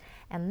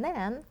 And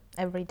then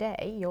every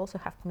day you also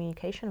have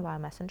communication via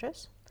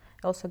messengers.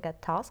 You also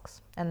get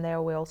tasks, and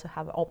there we also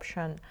have an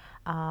option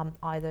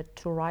either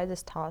to write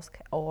this task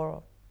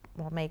or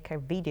make a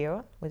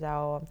video with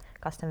our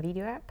custom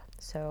video app.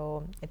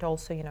 So it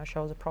also,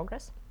 shows the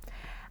progress.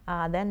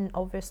 Then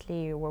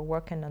obviously we're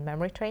working on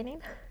memory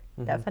training,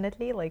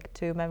 definitely, like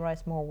to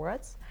memorize more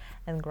words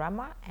and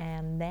grammar.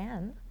 And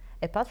then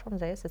apart from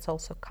this, it's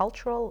also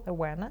cultural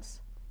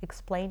awareness,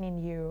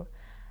 explaining you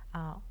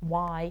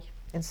why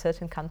in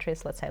certain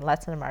countries, let's say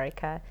Latin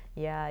America,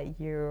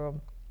 you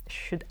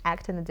should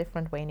act in a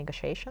different way in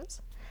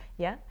negotiations,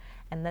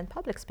 and then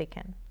public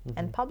speaking.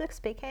 And public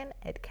speaking,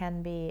 it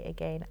can be,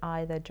 again,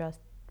 either just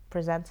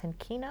presenting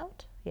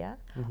keynote,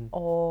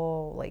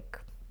 or like,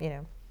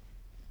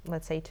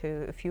 let's say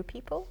to a few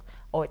people,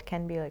 or it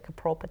can be like a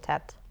proper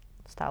TED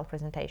style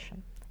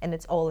presentation, and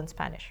it's all in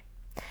Spanish.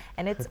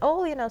 And it's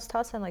all,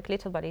 starts in like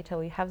little by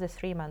little. You have the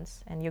 3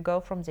 months and you go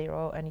from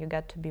 0 and you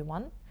get to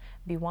B1.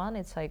 B1,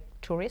 it's like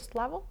tourist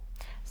level.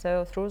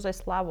 So through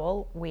this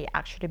level, we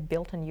actually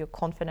build in your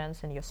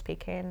confidence in your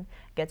speaking,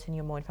 getting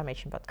you more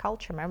information about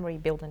culture, memory,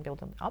 building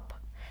up.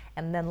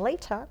 And then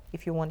later,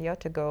 if you want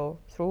to go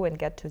through and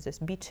get to this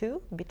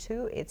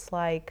B2, it's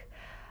like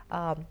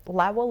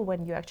level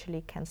when you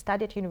actually can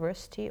study at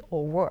university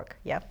or work,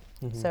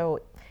 So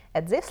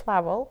at this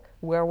level,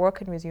 we're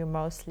working with you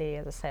mostly,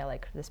 as I say,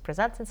 like this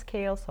presenting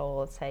skills,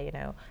 or let's say,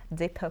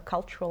 deeper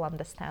cultural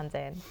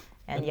understanding.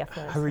 And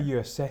how are you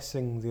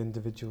assessing the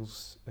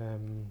individual's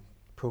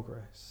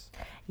progress?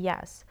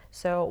 Yes.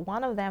 So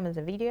one of them is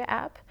a video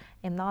app.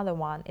 Another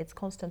one, it's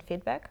constant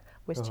feedback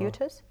with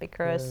tutors,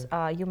 because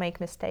you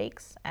make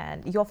mistakes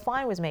and you're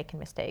fine with making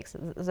mistakes.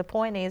 The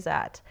point is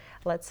that,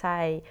 let's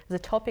say, the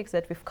topics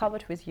that we've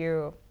covered with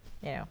you,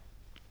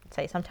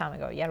 say some time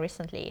ago,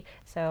 recently.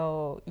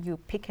 So you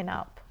picking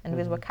up, and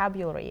with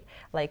vocabulary,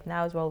 like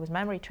now as well with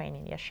memory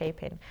training,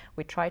 shaping,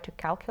 we try to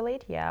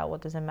calculate,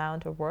 what is the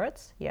amount of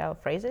words,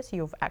 phrases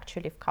you've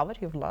actually covered,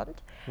 you've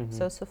learned.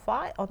 So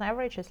far, on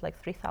average, it's like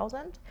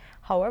 3,000.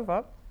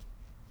 However,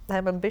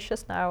 I'm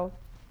ambitious now,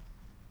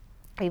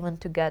 even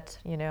to get,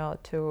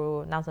 to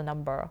another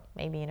number,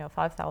 maybe,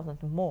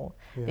 5,000 more,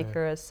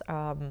 because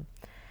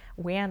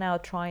we are now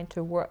trying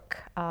to work,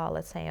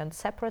 let's say, on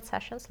separate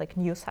sessions, like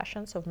new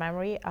sessions of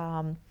memory,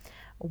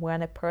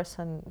 when a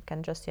person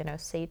can just,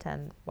 sit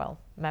and,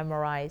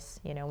 memorize,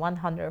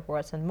 100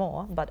 words and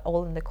more, but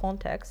all in the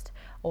context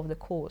of the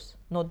course,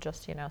 not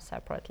just,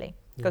 separately,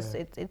 because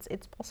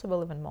it's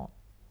possible even more.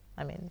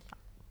 I mean,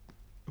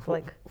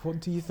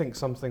 what do you think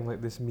something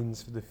like this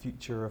means for the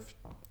future of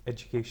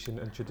education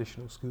and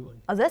traditional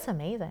schooling? Oh, that's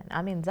amazing.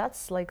 I mean,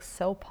 that's like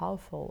so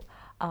powerful.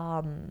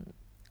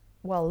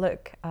 Well,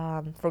 look,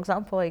 for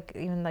example, like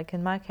even like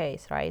in my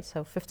case, right?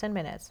 So 15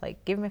 minutes,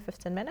 like give me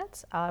 15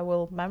 minutes, I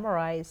will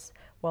memorize,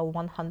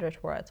 100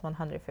 words,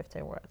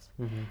 150 words.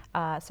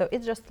 So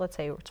it's just, let's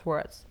say, it's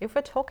words. If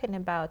we're talking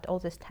about all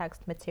these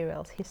text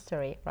materials,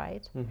 history,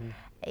 right?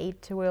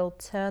 It will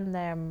turn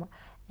them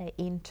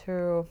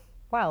into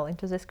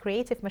these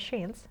creative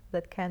machines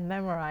that can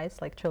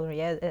memorize like children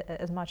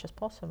as much as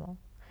possible.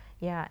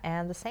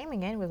 And the same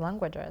again with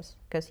languages,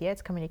 because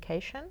it's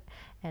communication,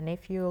 and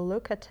if you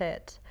look at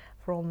it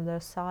from the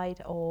side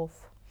of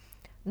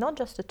not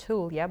just a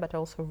tool, but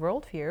also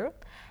worldview,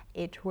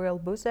 it will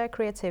boost their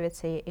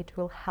creativity, it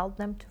will help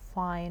them to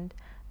find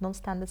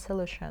non-standard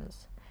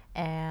solutions,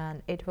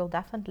 and it will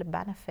definitely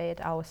benefit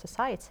our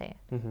society,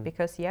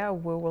 because we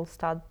will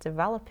start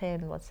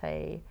developing, let's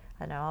say,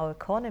 our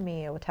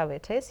economy or whatever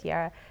it is,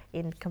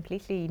 in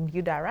completely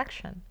new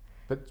direction.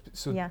 But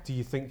so do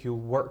you think you'll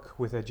work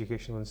with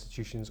educational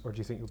institutions, or do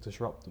you think you'll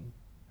disrupt them?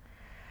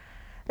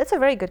 That's a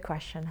very good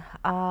question.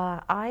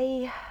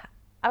 I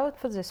would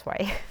put it this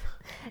way.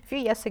 A few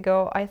years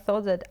ago, I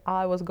thought that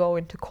I was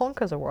going to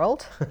conquer the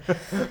world.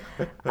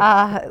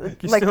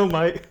 You still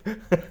might.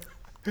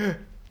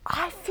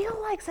 I feel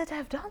like that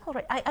I've done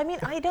already. I mean,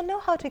 I don't know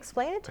how to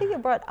explain it to you,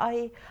 but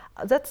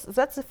that's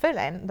the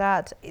feeling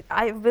that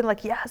I've been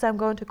like, yes, I'm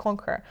going to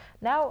conquer.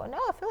 Now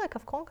I feel like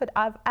I've conquered.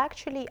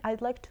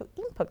 I'd like to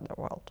impact the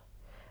world,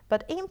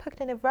 but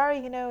impact in a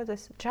very,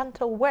 this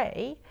gentle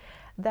way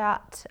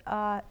that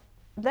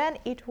then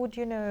it would,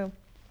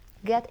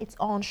 get its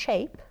own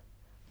shape,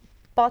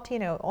 but,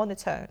 on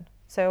its own.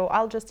 So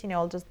I'll just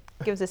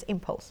give this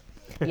impulse.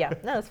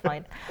 That's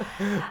fine.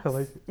 I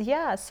like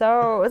it.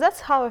 So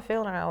that's how I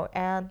feel now,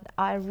 and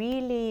I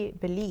really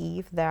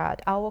believe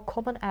that our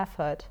common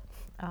effort,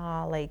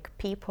 like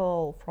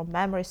people from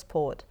memory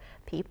sport,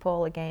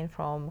 people again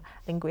from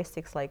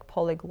linguistics like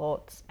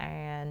polyglots,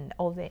 and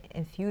all the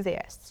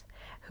enthusiasts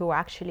who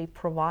actually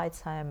provide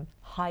some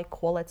high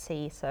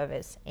quality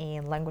service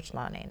in language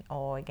learning,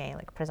 or again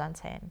like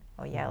presenting,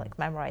 or like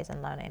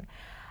memorizing learning,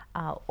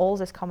 all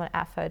this common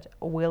effort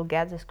will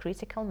get this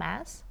critical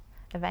mass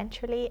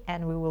eventually,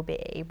 and we will be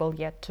able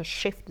to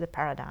shift the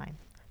paradigm,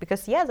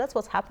 because that's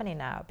what's happening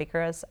now.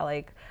 Because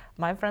like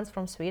my friends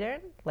from Sweden,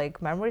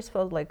 like memories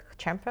for like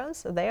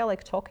champions, they are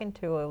like talking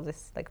to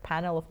this like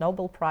panel of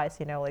Nobel Prize,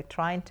 like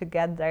trying to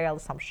get there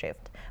some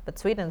shift. But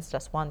Sweden's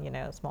just one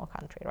small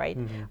country, right?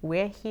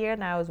 We're here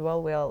now as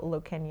well. We're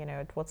looking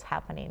at what's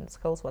happening in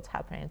schools, what's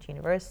happening at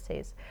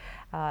universities,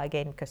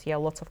 again, because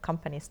lots of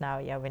companies now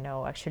we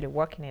know actually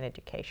working in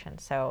education,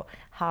 so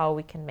how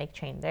we can make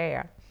change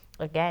there.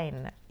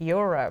 Again,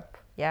 Europe,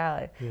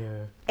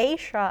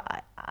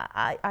 Asia.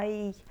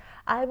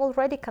 I'm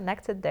already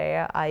connected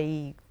there.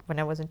 When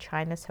I was in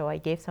China, so I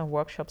gave some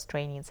workshops,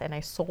 trainings, and I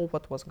saw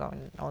what was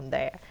going on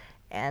there.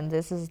 And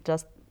this is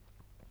just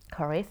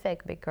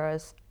horrific,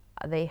 because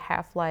they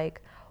have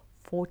like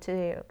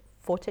 40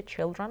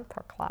 children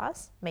per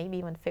class, maybe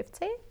even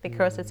 50,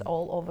 because it's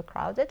all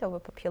overcrowded,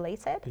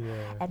 overpopulated.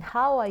 And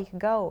how are you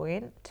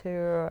going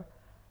to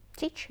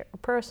teach a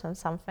person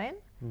something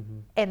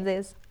in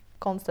this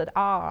constant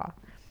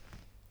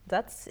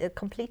that's a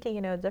completely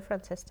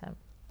different system.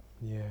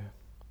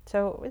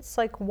 So it's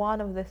like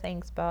one of the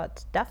things,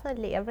 but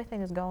definitely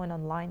everything is going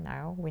online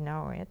now. We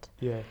know it.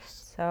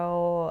 Yes.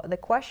 So the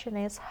question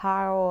is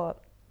how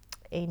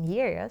in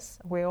years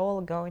we're all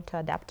going to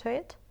adapt to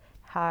it,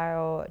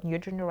 how new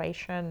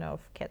generation of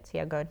kids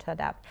are going to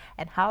adapt,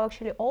 and how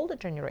actually older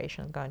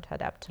generation is going to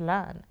adapt to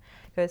learn.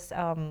 Because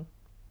a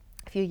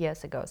few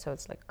years ago, so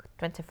it's like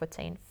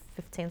 2014,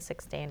 15,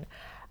 16,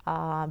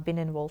 been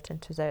involved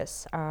into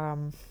this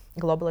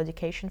Global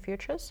Education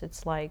Futures.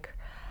 It's like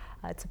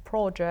it's a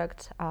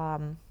project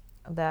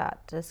that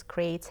is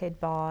created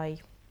by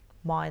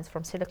minds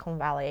from Silicon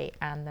Valley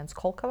and then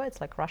Skolkovo. It's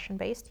like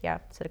Russian-based,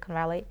 Silicon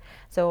Valley.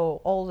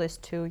 So all these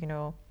two,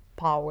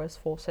 powers,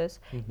 forces,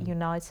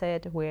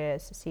 united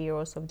with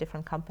CEOs of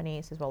different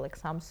companies as well, like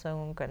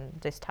Samsung and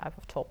this type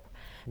of top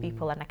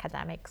people and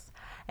academics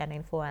and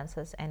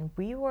influencers. And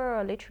we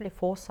were literally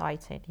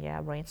foresighting,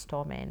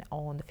 brainstorming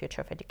on the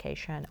future of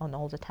education, on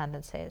all the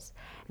tendencies.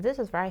 This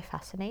is very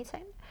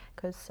fascinating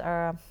because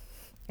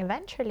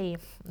eventually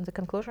the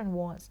conclusion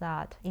was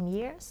that in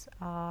years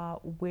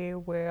we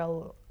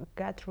will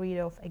get rid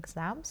of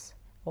exams,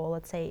 or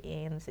let's say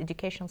in the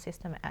education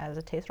system as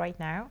it is right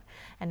now,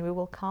 and we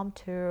will come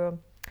to,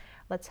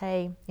 let's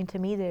say,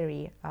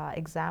 intermediary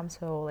exams,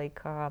 so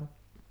like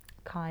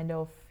kind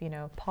of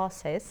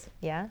passes,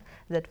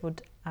 that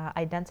would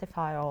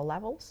identify our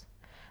levels.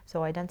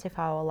 So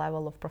identify our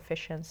level of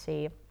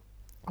proficiency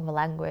of a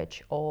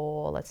language,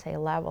 or let's say a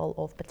level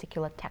of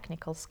particular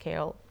technical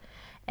skill,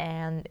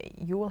 and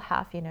you will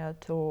have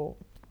to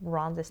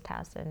run this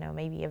test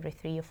maybe every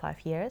 3 or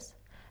 5 years,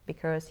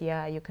 because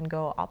you can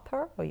go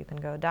upper or you can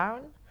go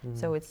down.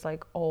 So it's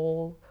like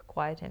all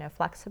quite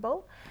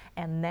flexible,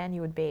 and then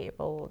you would be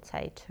able, let's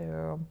say,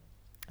 to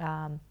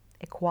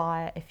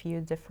acquire a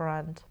few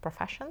different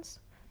professions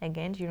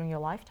again during your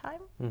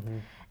lifetime.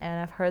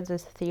 And I've heard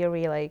this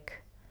theory,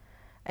 like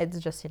it's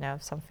just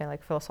something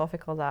like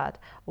philosophical, that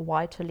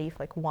why to live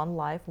like one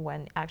life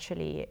when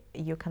actually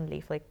you can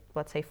live like,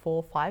 let's say, 4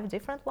 or 5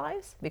 different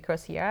lives,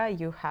 because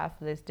you have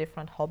these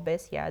different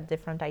hobbies,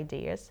 different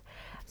ideas,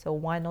 so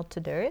why not to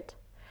do it?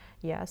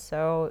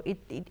 So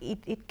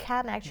it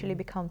can actually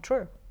become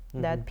true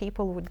that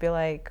people would be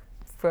like,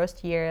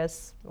 first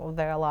years of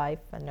their life,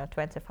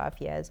 25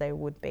 years, they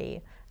would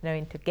be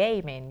into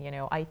gaming,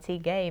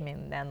 IT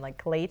gaming, then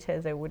like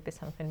later there would be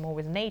something more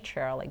with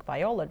nature, like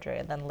biology,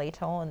 and then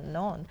later on and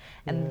on.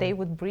 And they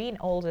would bring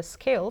all the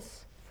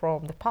skills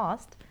from the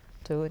past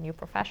to a new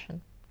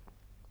profession.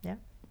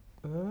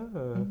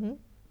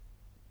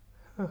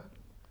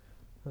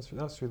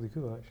 That's really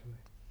cool, actually.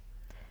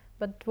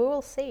 But we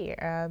will see,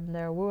 and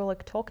we were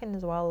like talking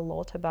as well a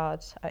lot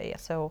about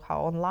so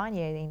how online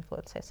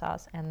influences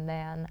us, and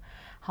then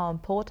how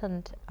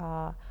important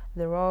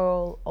the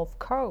role of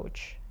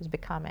coach is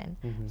becoming.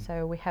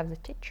 So we have the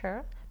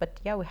teacher, but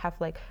we have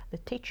like the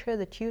teacher,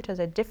 the tutor,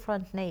 the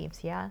different names,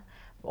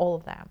 all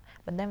of them.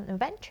 But then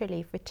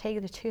eventually, if we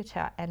take the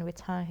tutor and we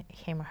turn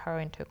him or her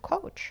into a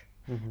coach,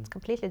 it's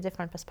completely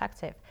different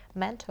perspective.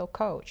 Mentor,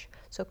 coach.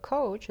 So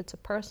coach, it's a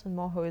person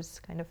more who is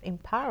kind of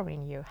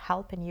empowering you,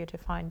 helping you to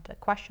find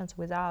questions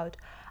without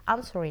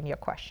answering your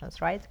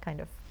questions, right?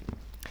 Kind of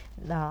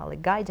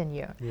like guiding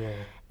you.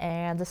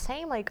 And the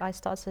same, like I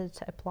started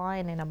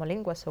applying in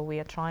Amolingua, so we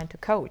are trying to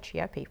coach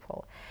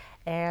people.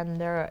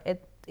 And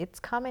it's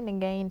coming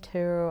again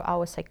to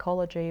our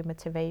psychology,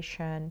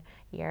 motivation,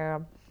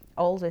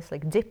 all this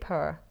like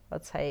deeper,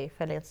 let's say,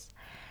 feelings.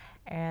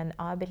 And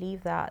I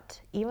believe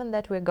that even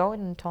that we're going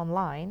into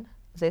online,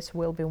 this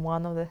will be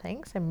one of the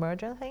things,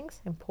 emergent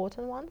things,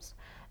 important ones,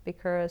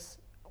 because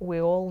we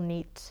all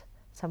need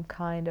some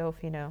kind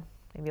of,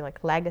 maybe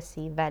like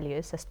legacy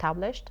values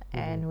established,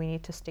 and we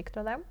need to stick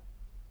to them.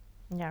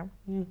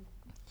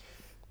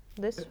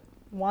 This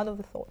one of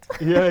the thoughts.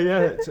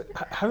 So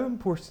how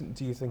important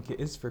do you think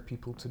it is for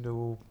people to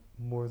know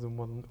more than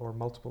one or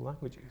multiple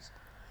languages?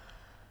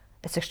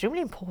 It's extremely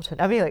important.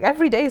 I mean, like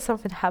every day is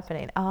something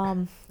happening.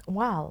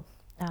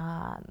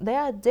 There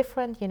are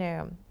different,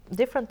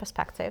 different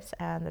perspectives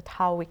and at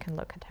how we can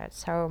look at it.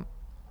 So,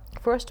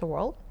 first of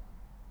all,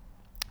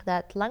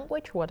 that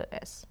language, what it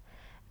is,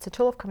 it's a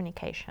tool of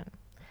communication.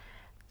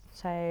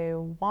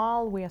 So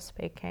while we are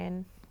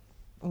speaking,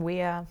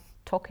 we are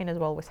talking as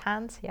well with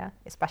hands,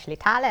 especially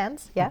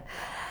Italians, and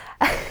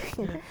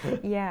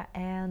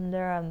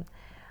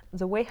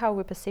the way how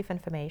we perceive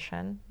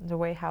information, the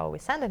way how we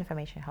send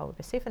information, how we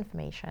perceive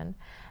information,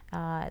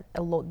 a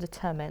lot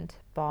determined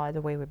by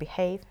the way we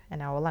behave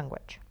and our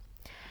language.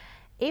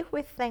 If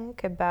we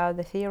think about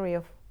the theory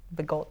of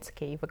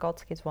Vygotsky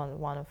is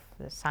one of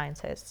the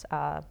scientists,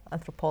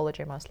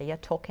 anthropology mostly,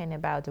 talking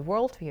about the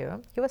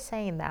worldview. He was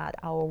saying that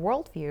our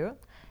worldview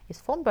is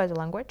formed by the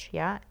language,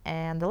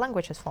 and the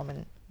language is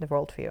forming the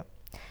worldview.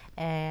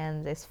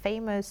 And this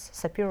famous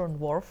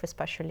Sapir-Whorf,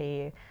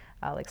 especially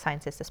like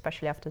scientists,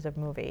 especially after the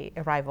movie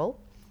Arrival,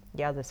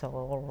 there's a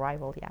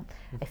Arrival,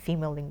 a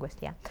female linguist,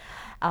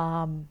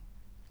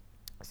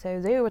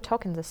 so they were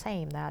talking the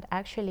same, that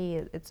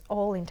actually it's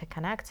all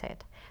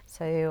interconnected.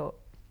 So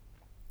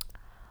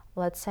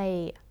let's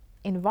say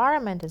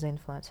environment is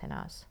influencing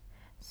us.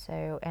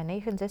 So, and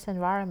if in this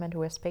environment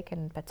we're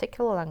speaking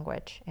particular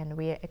language and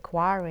we're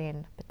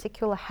acquiring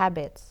particular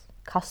habits,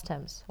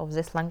 customs of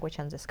this language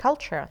and this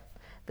culture,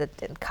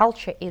 that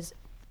culture is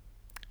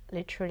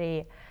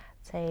literally,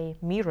 say,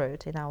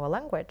 mirrored in our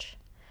language,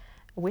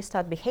 we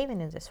start behaving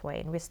in this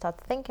way and we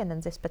start thinking in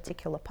this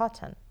particular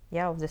pattern,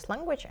 of this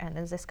language and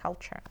in this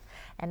culture.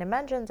 And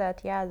imagine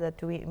that,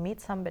 that we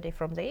meet somebody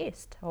from the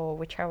East or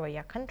whichever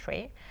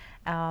country,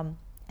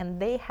 and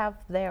they have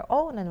their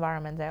own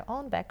environment, their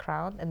own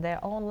background, and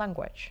their own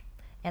language.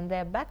 And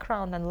their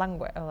background and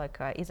language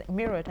is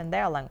mirrored in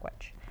their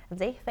language.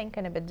 They think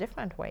in a bit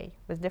different way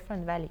with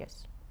different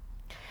values.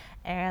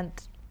 And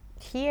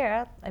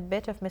here, a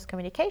bit of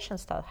miscommunication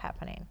starts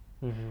happening.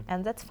 Mm-hmm.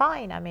 And that's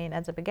fine. I mean,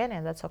 at the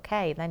beginning, that's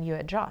okay. Then you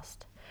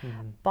adjust.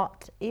 Mm-hmm.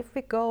 But if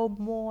we go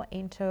more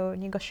into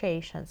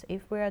negotiations,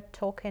 if we're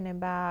talking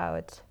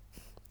about,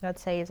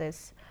 let's say,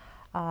 this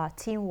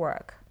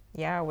teamwork,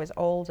 with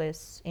all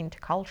this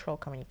intercultural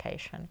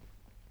communication,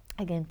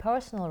 again,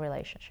 personal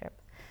relationship,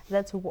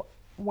 that's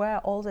where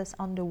all these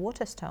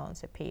underwater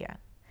stones appear.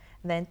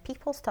 Then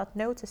people start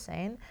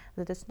noticing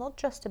that it's not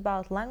just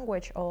about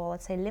language or,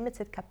 let's say,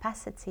 limited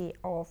capacity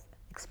of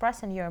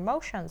expressing your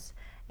emotions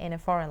in a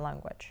foreign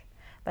language,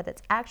 but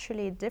it's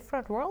actually a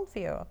different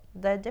worldview.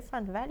 There are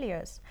different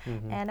values.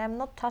 Mm-hmm. And I'm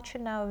not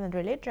touching now on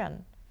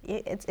religion.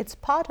 It's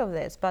part of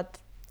this, but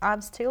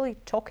I'm still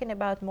talking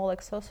about more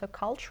like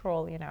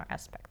socio-cultural,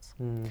 aspects.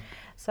 Mm.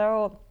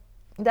 So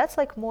that's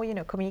like more,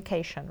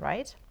 communication,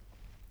 right?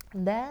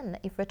 Then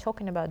if we're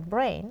talking about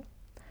brain,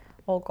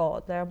 oh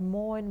God, there are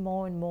more and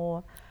more and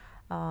more,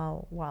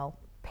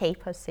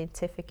 papers,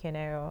 scientific,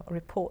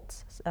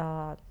 reports,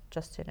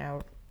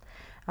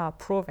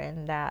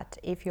 proving that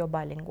if you're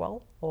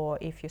bilingual or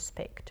if you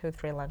speak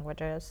 2-3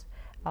 languages,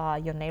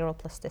 your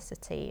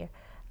neuroplasticity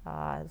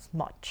is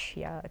much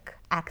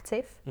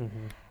active.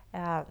 Mm-hmm.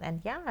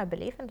 I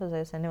believe into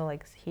this. I know,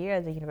 like here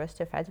at the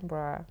University of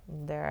Edinburgh,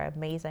 there are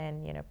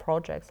amazing,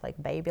 projects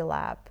like Baby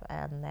Lab,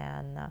 and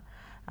then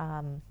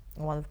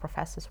one of the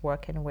professors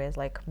working with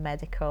like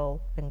medical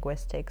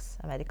linguistics,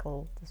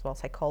 medical as well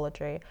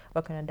psychology,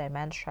 working on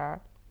dementia.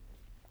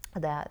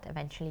 That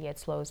eventually it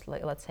slows,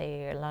 like, let's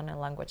say, learning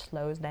language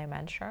slows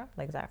dementia,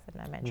 like Zarford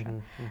dementia.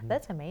 Mm-hmm, mm-hmm.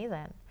 That's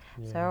amazing.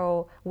 Yeah.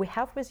 So we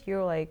have with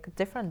you like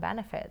different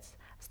benefits,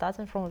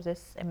 starting from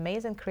this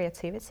amazing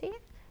creativity,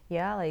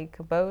 like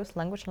both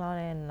language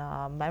learning,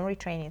 memory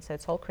training, so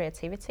it's all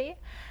creativity.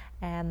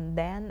 And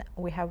then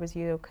we have with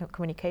you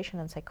communication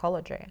and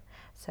psychology.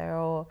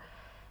 So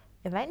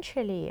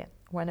eventually,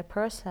 when a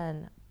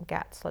person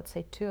gets, let's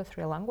say, 2 or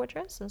 3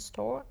 languages in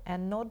store,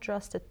 and not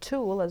just a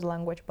tool as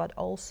language, but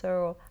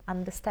also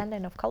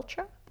understanding of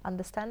culture,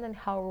 understanding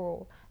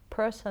how a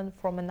person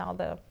from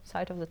another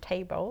side of the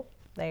table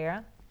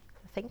there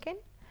thinking,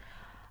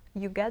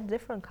 you get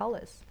different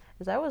colors.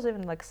 As I was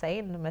even like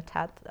saying in my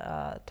TED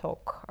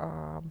talk,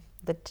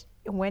 that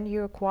when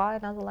you acquire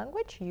another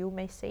language, you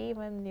may see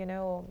even,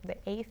 the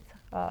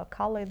 8th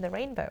color in the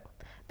rainbow.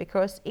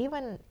 Because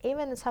even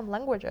in some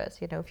languages,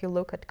 if you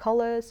look at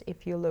colors,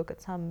 if you look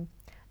at some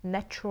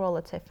natural,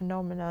 let's say,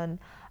 phenomenon,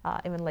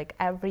 even like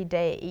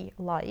everyday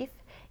life,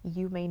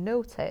 you may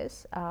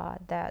notice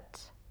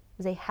that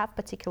they have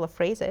particular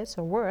phrases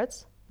or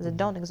words that mm-hmm.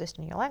 don't exist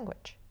in your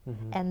language.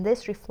 Mm-hmm. And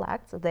this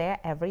reflects their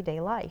everyday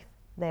life,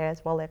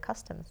 as well their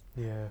customs.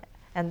 Yeah.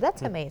 And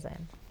that's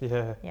amazing.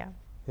 Yeah. Yeah.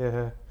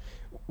 Yeah.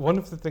 One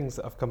of the things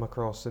that I've come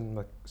across in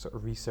my sort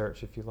of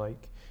research, if you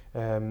like,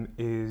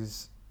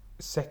 is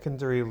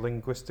secondary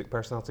linguistic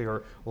personality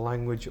or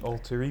language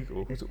alter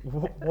ego.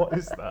 What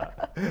is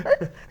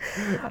that?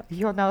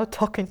 You're now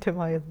talking to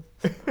my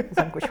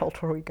language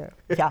alter ego.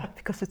 Yeah,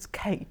 because it's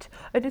Kate.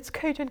 And it's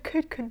Kate, and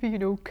Kate can be,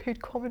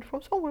 Kate coming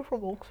from somewhere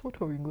from Oxford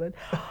or England.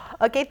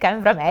 Or Kate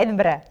coming from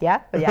Edinburgh.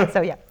 Yeah?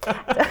 So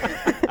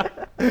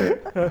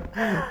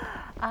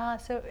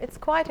so it's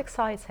quite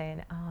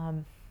exciting.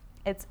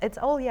 It's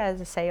all, as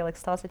I say, like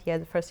started here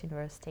at the first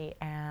university,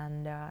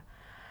 and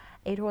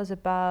it was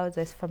about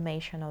this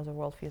formation of the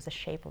worldview, the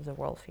shape of the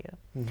worldview.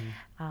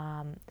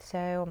 Mm-hmm.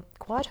 So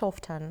quite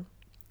often,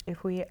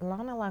 if we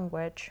learn a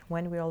language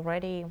when we're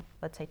already,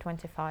 let's say,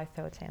 25,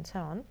 30, and so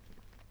on,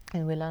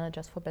 and we learn it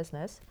just for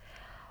business,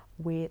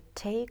 we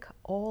take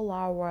all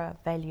our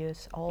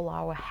values, all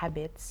our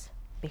habits,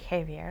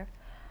 behavior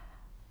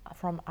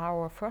from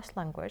our first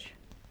language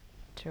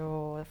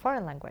to the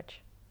foreign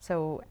language.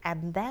 So,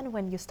 and then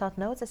when you start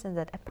noticing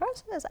that a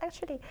person is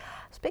actually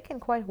speaking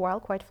quite well,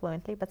 quite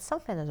fluently, but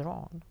something is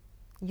wrong.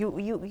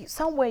 You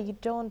somewhere you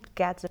don't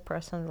get the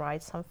person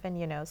right.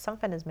 Something,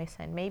 something is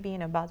missing. Maybe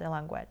in a body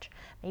language,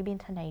 maybe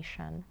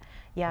intonation.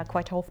 Yeah,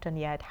 quite often,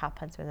 it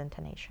happens with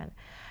intonation.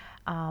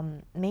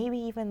 Maybe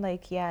even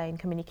in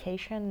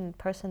communication,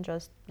 person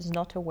just is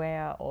not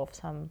aware of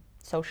some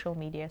social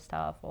media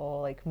stuff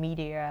or like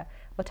media,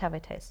 whatever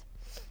it is.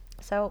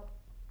 So.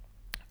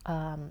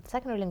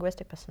 Secondary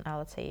linguistic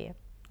personality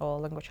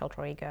or language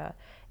alter ego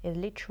is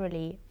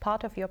literally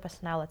part of your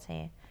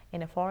personality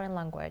in a foreign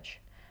language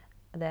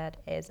that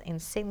is in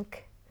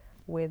sync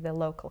with the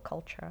local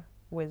culture,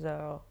 with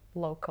a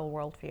local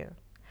worldview.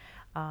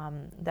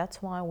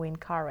 That's why we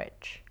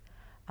encourage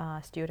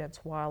students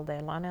while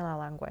they're learning a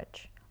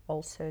language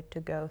also to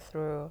go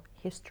through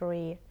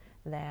history,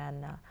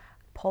 then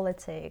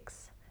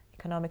politics,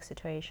 economic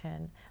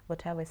situation,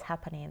 whatever is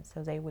happening,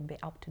 so they would be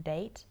up to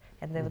date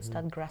and they would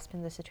start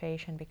grasping the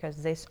situation,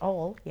 because this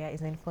all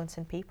is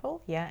influencing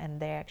people, and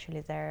they're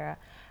actually their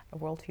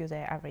worldview,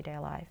 their everyday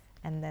life,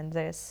 and then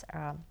this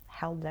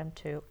help them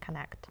to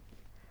connect.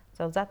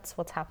 So that's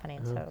what's happening.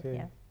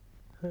 Okay.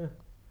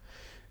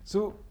 So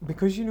So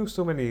because you know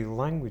so many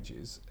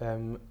languages,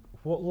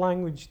 what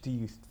language do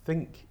you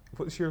think?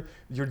 What's your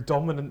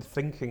dominant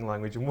thinking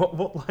language, and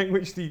what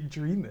language do you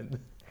dream in?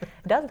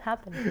 it doesn't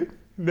happen.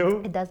 No.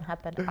 It doesn't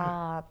happen.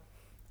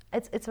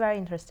 It's very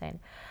interesting.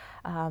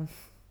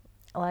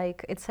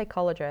 Like, it's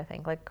psychology, I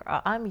think. Like,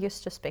 I'm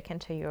used to speaking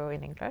to you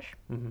in English.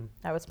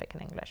 I would speak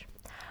in English.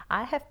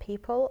 I have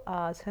people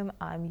with whom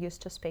I'm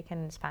used to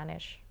speaking in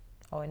Spanish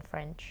or in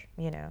French.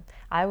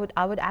 I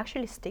would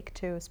actually stick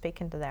to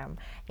speaking to them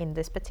in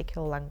this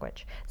particular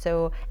language.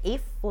 So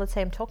if, let's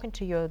say, I'm talking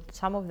to you,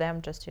 some of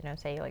them just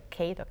say like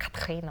Kate or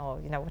Catherine or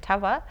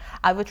whatever,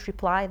 I would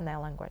reply in their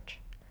language.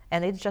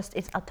 And it's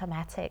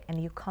automatic,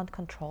 and you can't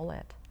control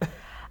it.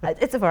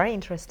 It's very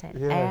interesting.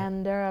 Yeah.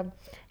 And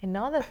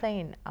another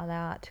thing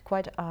that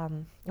quite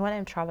when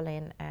I'm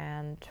traveling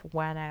and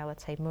when I,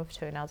 let's say, move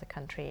to another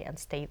country and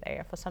stay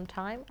there for some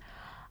time,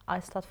 I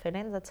start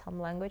feeling that some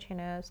language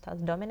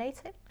starts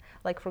dominating.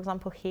 Like, for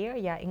example, here,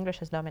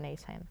 English is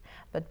dominating,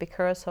 but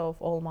because of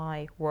all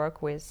my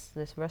work with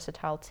this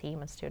versatile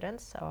team and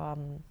students,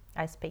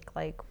 I speak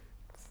like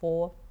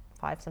 4,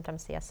 5,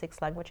 sometimes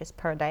 6 languages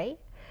per day.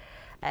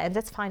 And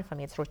that's fine for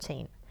me, it's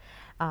routine.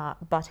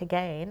 But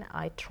again,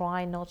 I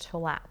try not to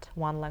let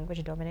one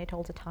language dominate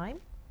all the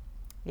time.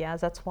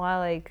 That's why,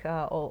 like,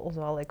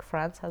 also like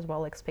friends as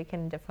well, like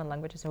speaking different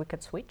languages, and we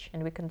could switch,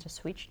 and we can just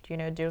switch,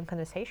 during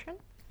conversation,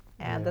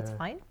 and that's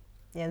fine.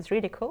 It's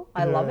really cool.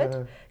 I love it,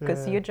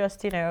 because you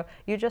just,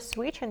 you just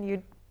switch and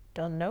you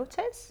don't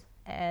notice,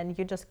 and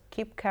you just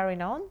keep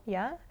carrying on,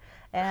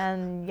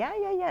 and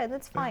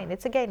that's fine.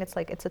 It's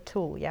it's a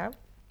tool,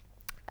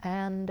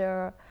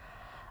 and.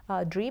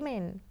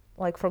 Dreaming,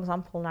 like, for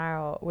example,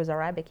 now with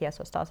Arabic,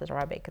 so started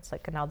Arabic, it's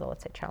like another,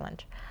 let's say,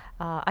 challenge.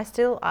 I'm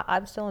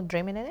still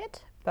dreaming in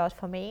it, but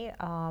for me,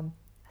 I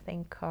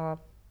think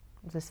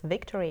this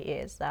victory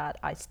is that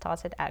I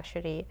started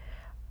actually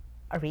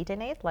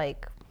reading it,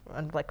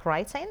 and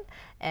writing,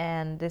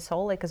 and this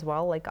all as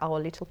well, our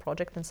little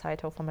project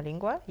inside of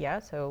Omalingua,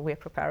 so we're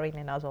preparing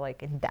another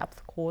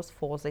in-depth course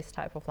for this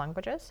type of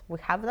languages. We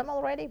have them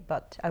already,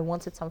 but I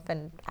wanted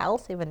something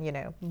else,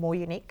 even more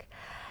unique.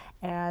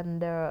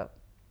 And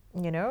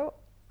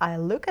I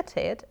look at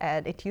it,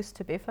 and it used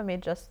to be for me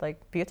just like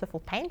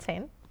beautiful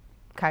painting,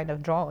 kind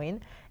of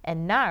drawing,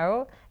 and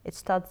now it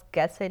starts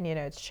getting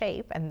its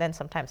shape and then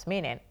sometimes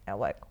meaning. I'm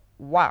like,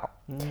 wow.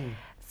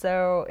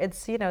 So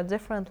it's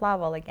different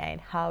level again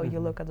how you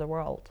look at the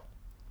world.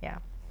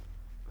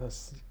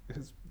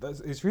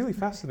 It's really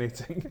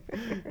fascinating.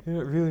 It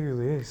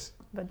really is.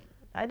 But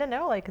I don't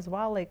know, as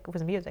well,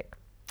 with music,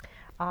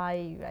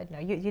 I know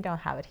you don't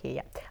have it here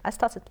yet. I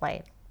started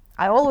playing.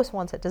 I always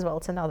wanted as well.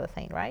 It's another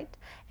thing, right?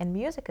 And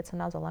music, it's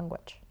another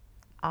language.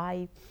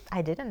 I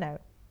didn't know.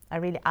 I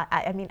mean,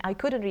 I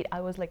couldn't read.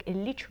 I was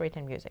illiterate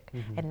in music.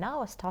 And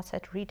now I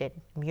started reading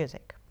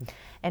music.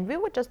 And we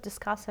were just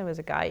discussing with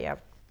a guy,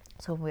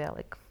 so we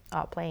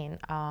are playing,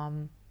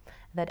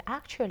 that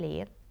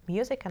actually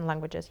music and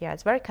languages,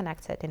 it's very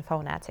connected in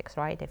phonetics,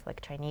 right? If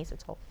Chinese,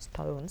 it's all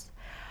tones.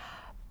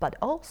 But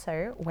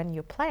also when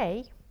you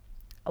play,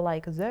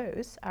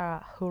 those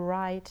who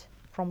write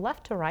from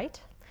left to right,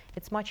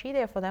 it's much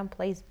easier for them to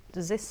play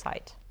this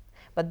side.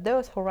 But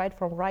those who write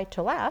from right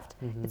to left,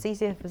 it's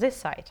easier for this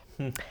side.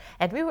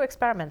 And we were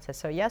experimenting.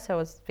 So I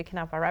was picking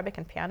up Arabic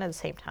and piano at the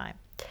same time.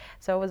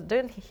 So I was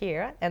doing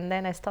here, and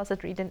then I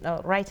started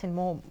writing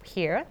more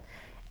here.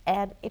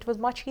 And it was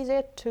much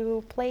easier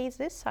to play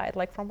this side,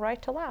 from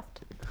right to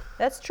left.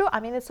 That's true.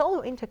 I mean, it's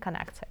all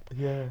interconnected.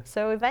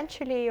 So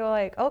eventually you're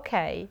like,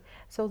 okay,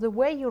 so the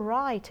way you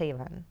write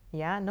even,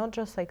 not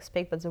just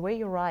speak, but the way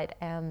you write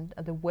and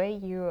the way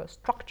you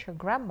structure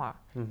grammar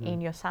in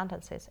your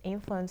sentences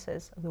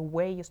influences the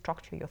way you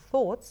structure your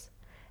thoughts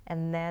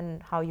and then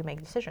how you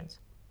make decisions.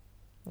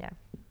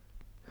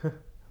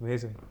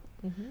 Amazing.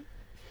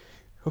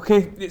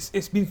 Okay,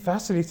 it's been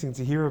fascinating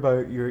to hear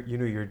about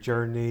your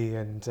journey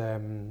and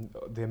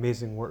the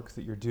amazing work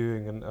that you're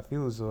doing, and I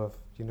feel as though I've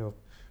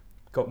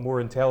got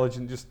more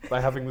intelligent just by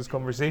having this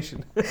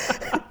conversation.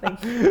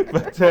 Thank you.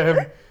 But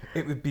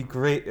it would be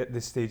great at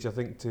this stage, I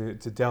think, to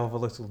delve a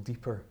little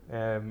deeper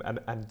and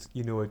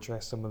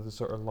address some of the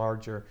sort of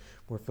larger,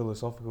 more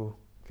philosophical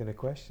kind of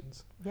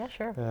questions. Yeah,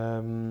 sure.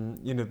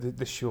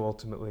 The show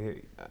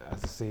ultimately,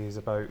 as I say, is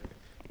about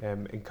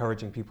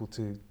encouraging people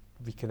to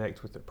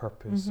reconnect with their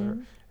purpose or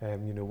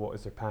what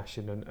is their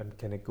passion and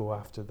kind of go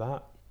after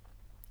that.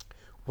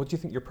 What do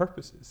you think your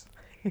purpose is?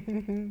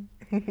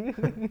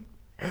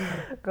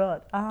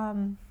 God,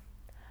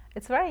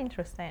 it's very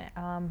interesting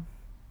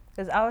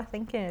because I was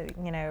thinking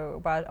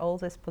about all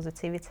this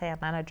positivity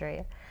and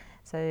energy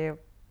So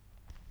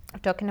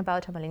talking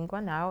about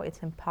Amalingua now, it's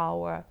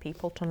empower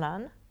people to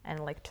learn and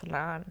like to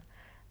learn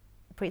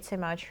pretty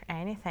much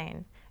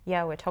anything.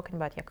 Yeah, we're talking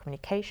about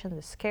communication,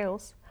 the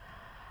skills,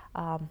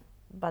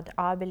 but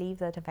I believe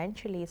that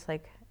eventually it's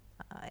like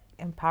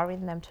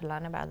empowering them to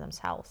learn about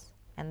themselves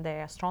and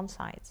their strong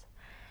sides.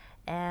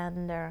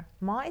 And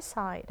my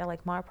side,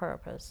 like my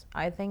purpose,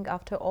 I think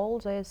after all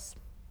these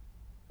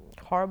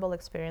horrible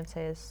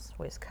experiences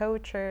with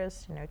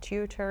coaches,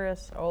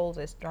 tutors, all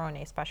this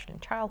journey, especially in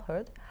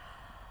childhood,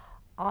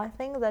 I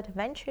think that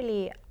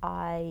eventually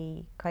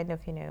I kind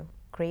of,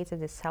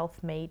 created a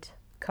self-made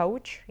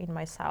coach in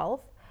myself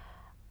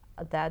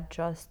that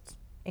just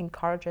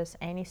encourages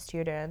any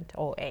student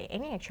or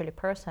any actually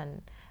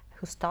person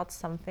who starts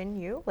something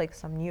new, like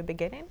some new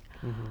beginning,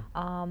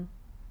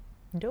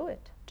 do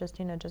it. Just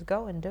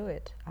go and do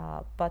it.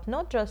 But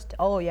not just,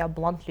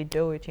 bluntly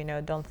do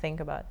it, don't think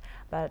about it.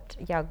 But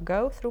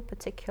go through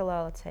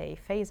particular, let's say,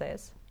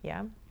 phases,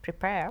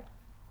 prepare,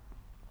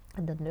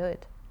 and then do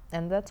it.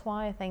 And that's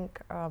why I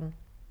think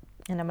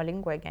in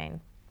Amalingua,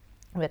 again,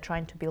 we're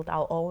trying to build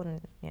our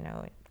own,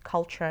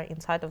 culture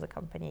inside of the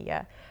company,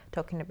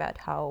 talking about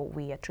how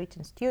we are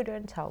treating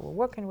students, how we're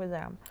working with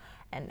them.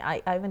 And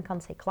I even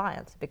can't say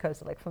clients,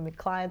 because like for me,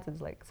 clients is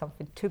like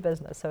something to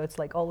business, so it's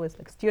like always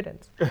like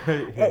students.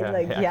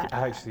 I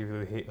actually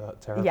really hate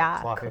that term.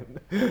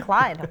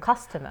 Client or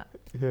customer.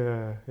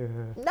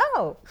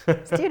 No,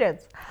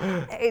 students.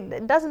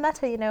 It doesn't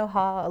matter,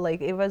 how like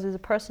if a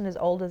person is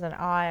older than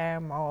I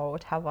am or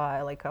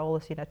whatever. Like I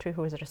always, treat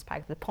who is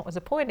respect.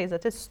 The point is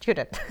that it's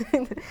student,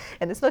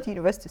 and it's not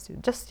university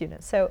student, just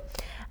students. So,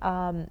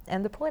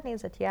 and the point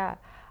is that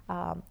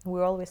we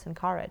always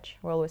encourage,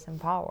 we always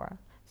empower.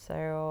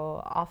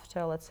 So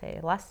after, let's say,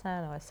 a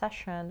lesson or a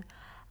session,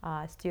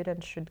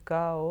 students should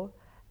go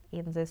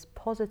in this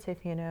positive,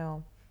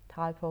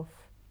 type of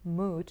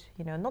mood,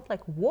 not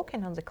like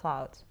walking on the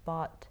clouds,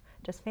 but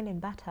just feeling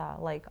better,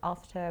 like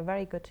after a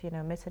very good,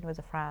 meeting with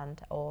a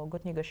friend or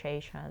good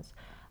negotiations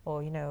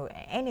or,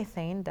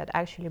 anything that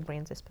actually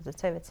brings this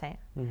positivity.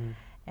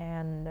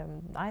 And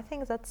I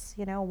think that's,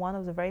 one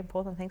of the very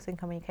important things in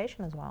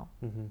communication as well,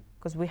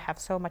 because we have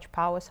so much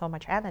power, so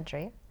much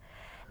energy.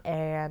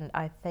 And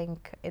I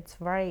think it's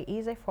very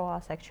easy for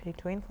us actually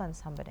to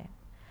influence somebody.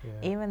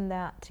 Even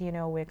that,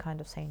 we're kind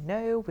of saying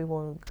no, we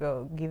won't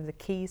go give the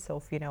keys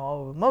of,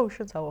 our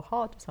emotions, our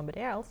heart to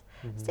somebody else.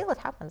 Still it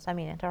happens,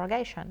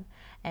 interrogation.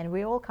 And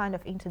we're all kind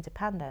of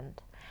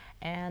interdependent.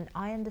 And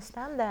I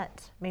understand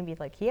that maybe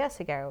like years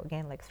ago,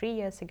 again, like 3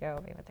 years ago,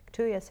 maybe like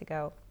 2 years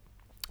ago,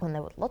 when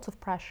there was lots of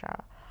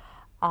pressure,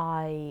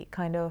 I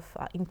kind of,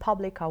 in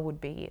public, I would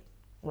be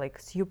like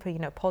super,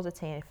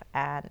 positive,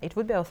 and it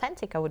would be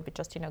authentic. I would be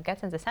just,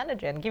 getting this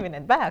energy and giving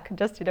it back,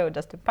 just,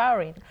 just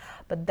empowering.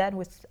 But then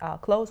with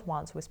close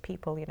ones, with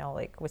people,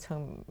 like with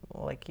whom,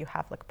 like you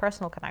have like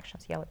personal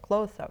connections, like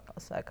close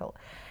circle,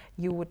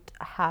 you would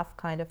have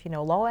kind of,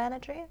 low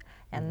energy,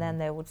 and then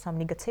there would some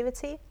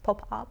negativity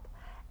pop up.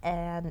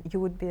 And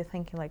you would be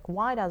thinking like,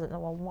 why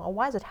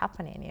is it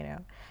happening,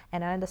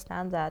 And I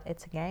understand that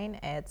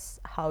it's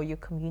how you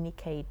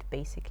communicate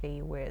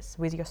basically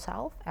with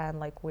yourself and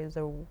like with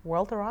the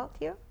world around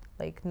you,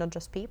 like not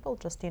just people,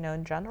 just,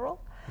 in general.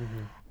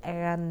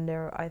 And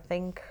I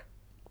think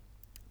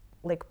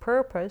like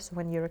purpose,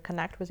 when you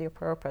reconnect with your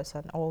purpose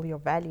and all your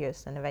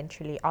values, and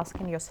eventually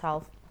asking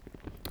yourself,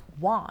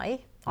 why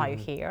are you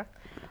here?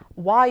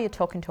 Why are you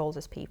talking to all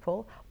these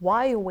people?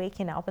 Why are you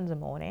waking up in the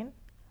morning?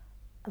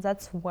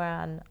 That's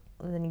when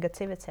the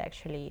negativity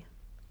actually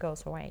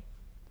goes away.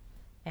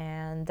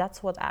 And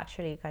that's what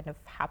actually kind of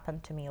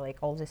happened to me, like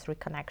all this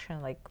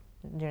reconnection, like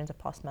during the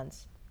past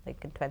months,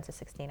 like in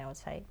 2016, I would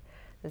say.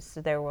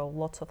 There were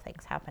lots of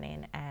things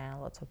happening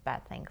and lots of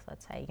bad things,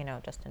 let's say,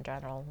 just in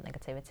general,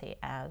 negativity.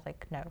 And I was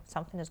like, no,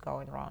 something is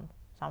going wrong.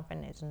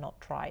 Something is not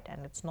right,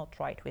 and it's not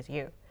right with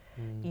you.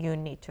 You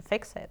need to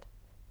fix it.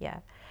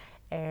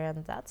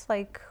 And that's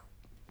like,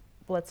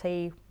 let's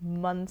say,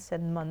 months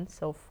and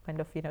months of kind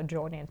of,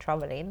 journey and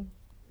traveling,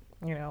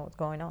 what's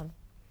going on.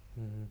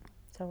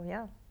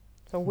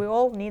 So we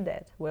all need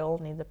it. We all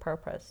need the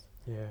purpose.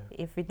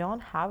 If we don't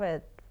have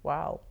it,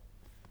 wow,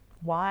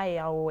 why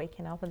are we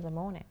waking up in the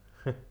morning?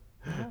 I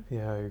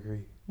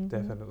agree.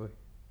 Definitely.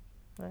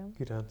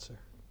 Good answer.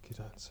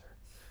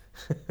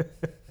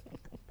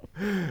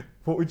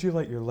 What would you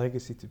like your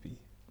legacy to be?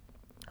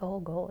 Oh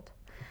God.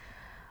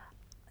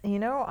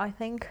 I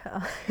think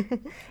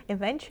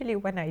eventually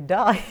when I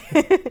die,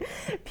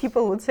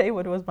 people would say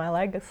what was my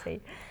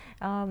legacy.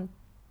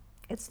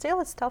 It's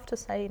tough to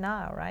say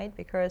now, right?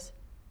 Because,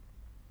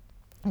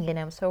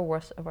 I'm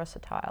so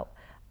versatile.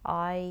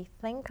 I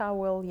think I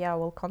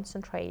will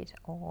concentrate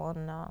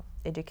on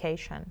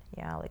education,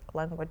 like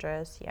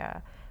languages,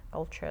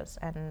 cultures,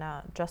 and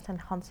just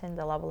enhancing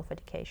the level of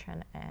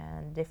education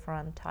and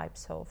different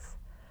types of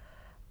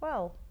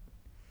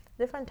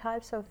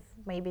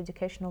maybe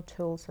educational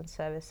tools and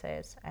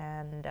services,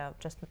 and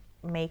just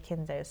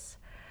making this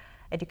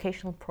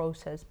educational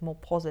process more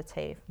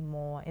positive,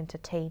 more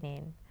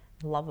entertaining,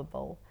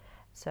 lovable.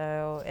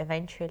 So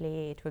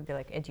eventually it would be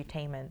like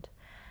edutainment.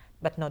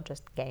 but not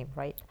just game,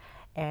 right?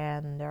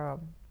 And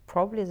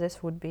probably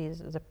this would be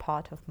the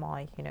part of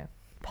my,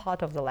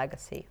 part of the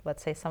legacy.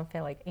 Let's say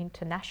something like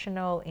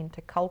international,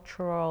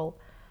 intercultural,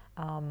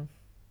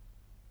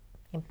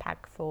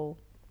 impactful,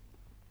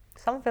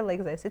 something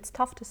like this. It's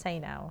tough to say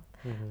now.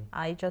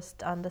 I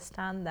just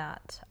understand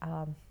that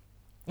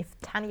if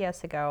 10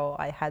 years ago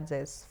I had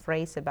this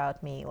phrase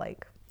about me,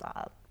 like,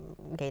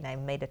 again, I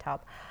made it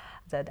up,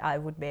 that I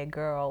would be a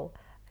girl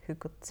who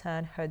could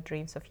turn her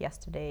dreams of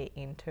yesterday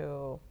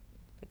into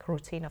like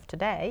routine of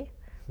today,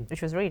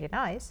 which was really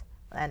nice.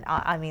 And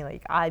I mean,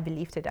 like, I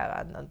believed it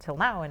until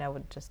now, and I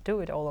would just do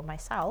it all on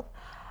myself.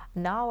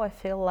 Now I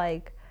feel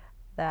like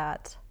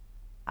that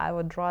I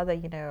would rather,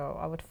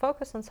 I would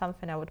focus on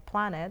something, I would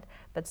plan it,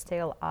 but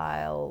still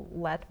I'll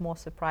let more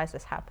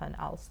surprises happen.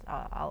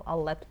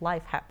 I'll let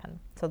life happen.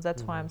 So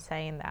that's why I'm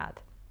saying that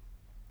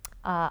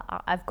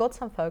I've got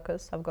some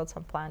focus, I've got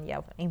some plan,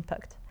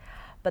 impact.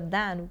 But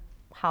then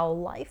how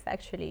life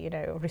actually,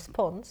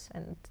 responds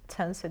and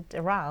turns it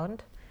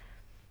around,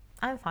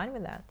 I'm fine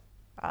with that.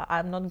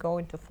 I'm not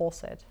going to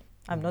force it.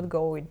 I'm not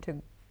going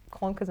to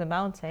conquer the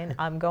mountain.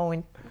 I'm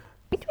going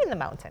between the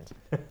mountains.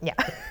 Yeah.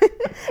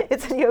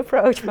 It's a new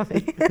approach for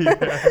me.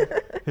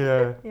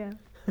 Yeah.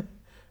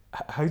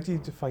 How do you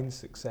define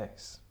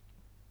success?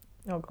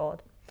 Oh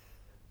God.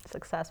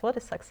 Success. What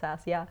is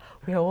success? Yeah.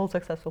 We are all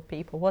successful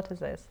people. What is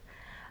this?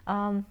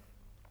 I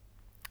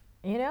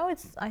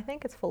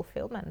think it's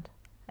fulfillment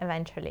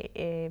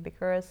eventually,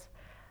 because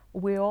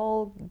we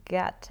all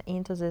get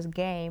into this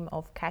game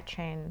of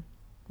catching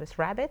these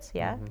rabbits,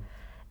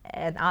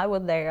 and I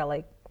was there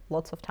like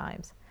lots of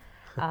times.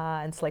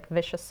 It's like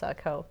vicious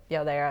circle.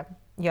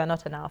 You're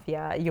not enough.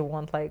 You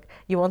want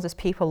these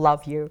people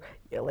love you.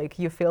 Like,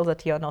 you feel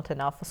that you're not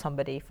enough for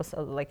somebody, for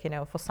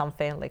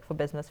something, like for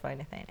business, for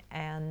anything,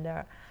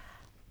 and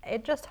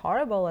it's just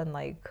horrible. And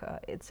like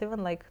it's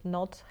even like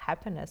not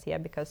happiness,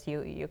 because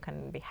you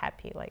can be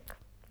happy like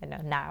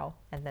now,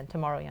 and then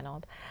tomorrow you're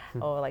not,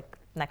 or like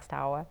next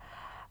hour.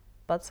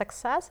 But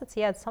success,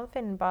 it's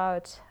something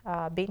about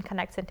being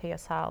connected to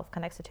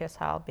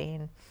yourself,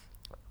 being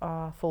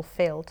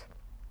fulfilled,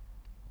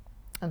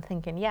 and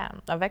thinking,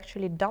 I've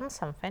actually done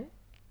something,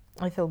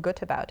 I feel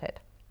good about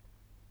it.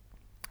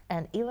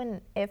 And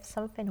even if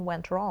something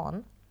went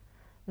wrong,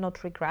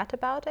 not regret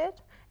about it,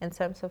 in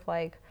terms of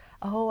like,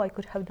 oh, I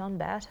could have done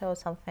better or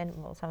something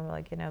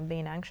like,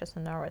 being anxious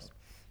and nervous,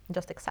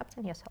 just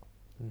accepting yourself.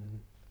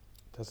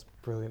 That's a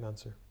brilliant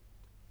answer.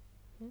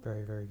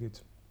 Very, very good.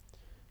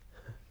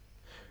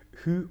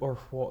 Who or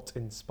what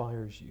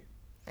inspires you?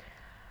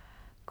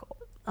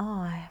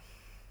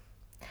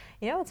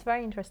 It's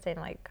very interesting.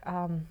 Like,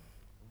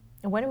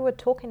 when we were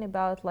talking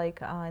about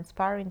like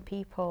inspiring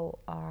people,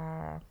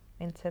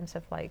 in terms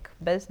of like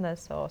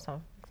business or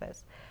something like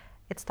this,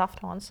 it's tough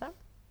to answer,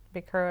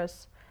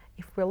 because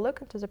if we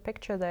look into the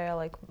picture, there,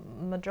 like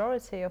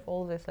majority of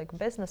all these like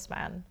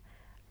businessmen,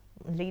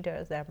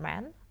 leaders, they're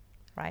men,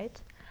 right?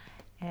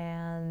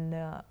 And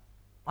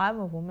I'm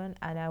a woman,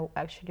 and I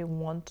actually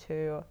want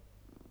to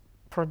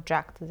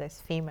project this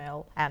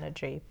female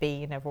energy,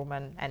 being a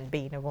woman and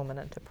being a woman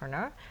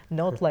entrepreneur,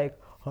 not like,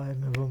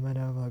 I'm a woman,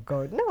 oh my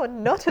God. No,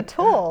 not at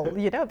all,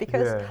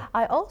 because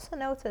I also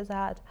notice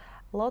that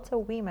lots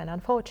of women,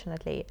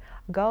 unfortunately,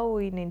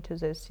 going into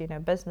this,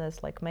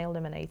 business like male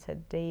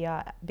dominated, they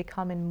are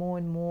becoming more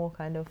and more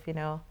kind of,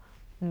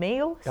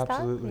 male stuff.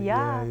 Absolutely,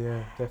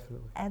 yeah,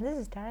 definitely. And this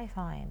is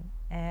terrifying.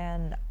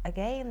 And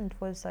again, it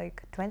was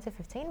like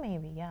 2015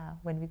 maybe,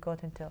 when we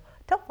got into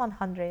top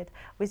 100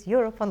 with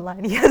Europe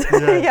Online. In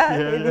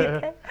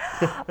the UK.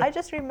 I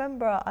just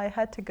remember I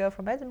had to go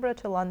from Edinburgh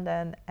to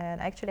London, and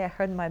actually I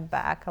hurt my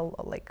back.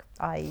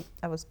 I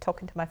was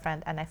talking to my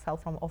friend, and I fell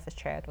from office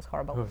chair. It was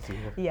horrible. Oh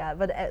dear.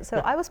 But so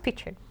I was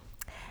pitching,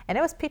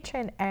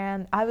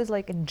 and I was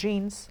like in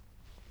jeans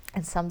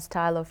and some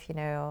style of,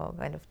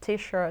 kind of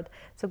t-shirt.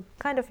 So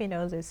kind of,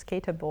 this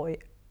skater boy.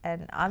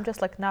 And I'm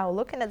just like now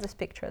looking at these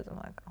pictures, I'm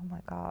like, oh my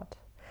God.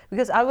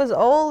 Because I was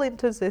all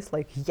into this,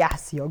 like,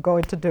 yes, you're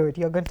going to do it.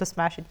 You're going to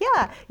smash it.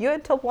 Yeah, you're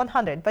in top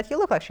 100, but you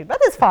look like shit, but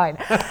it's fine.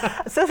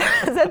 So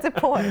that's the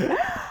point.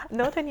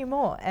 Not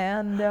anymore.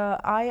 And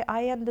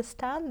I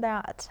understand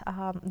that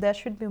there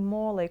should be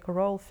more like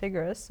role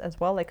figures as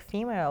well, like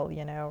female,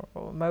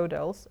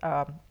 models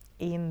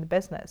in the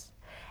business.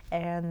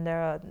 And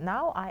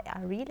now I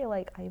really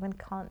like, I even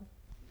can't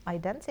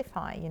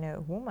identify, a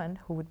woman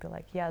who would be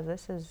like,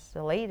 this is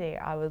the lady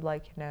I would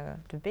like,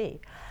 to be.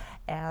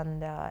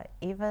 And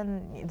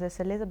even this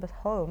Elizabeth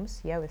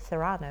Holmes, with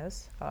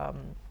Theranos,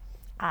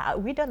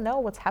 we don't know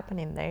what's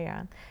happening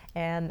there.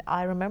 And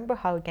I remember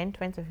how, again,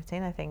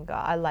 2015, I think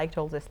I liked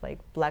all this like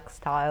black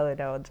style,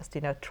 just,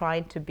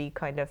 trying to be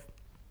kind of,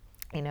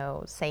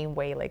 same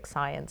way like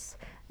science,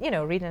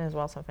 reading as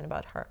well something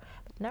about her.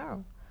 But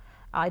no,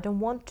 I don't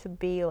want to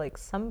be like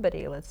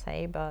somebody, let's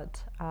say,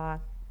 but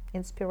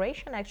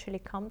inspiration actually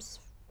comes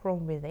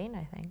from within,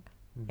 I think,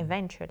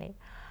 eventually.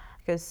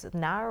 Because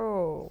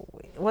now,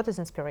 what is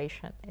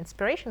inspiration?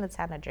 Inspiration, it's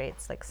energy.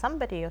 It's like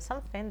somebody or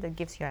something that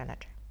gives you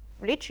energy.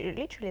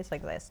 literally it's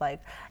like this.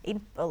 Like in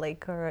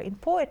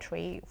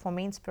poetry, for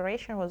me,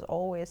 inspiration was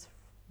always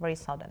very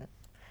sudden.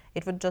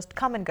 It would just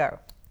come and go.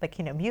 Like,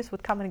 you know, muse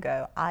would come and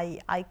go.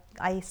 I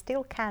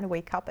still can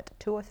wake up at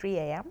 2 or 3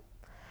 a.m.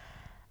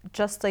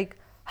 just like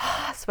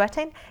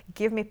sweating,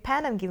 give me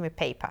pen and give me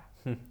paper.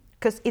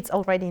 Because it's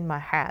already in my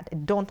head.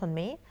 It dawned on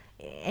me,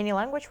 any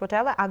language,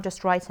 whatever, I'm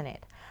just writing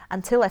it.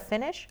 Until I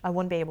finish, I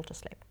won't be able to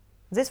sleep.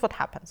 This is what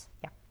happens,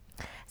 yeah.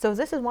 So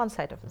this is one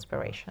side of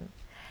inspiration.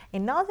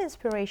 Another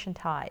inspiration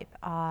type,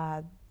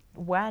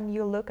 when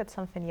you look at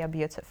something, you're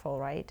beautiful,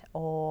 right?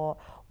 Or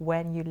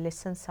when you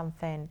listen to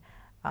something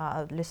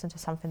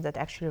that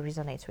actually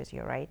resonates with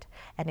you, right?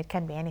 And it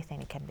can be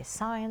anything. It can be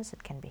science,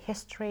 it can be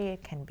history,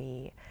 it can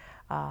be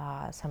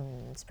some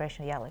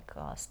inspiration,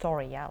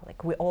 story,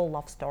 like we all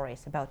love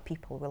stories about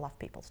people. We love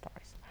people's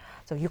stories.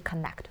 So you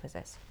connect with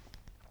this.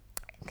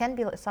 It can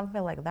be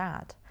something like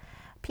that.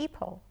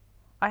 People,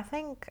 I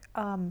think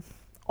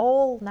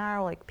all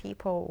now, like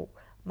people,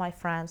 my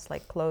friends,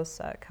 like close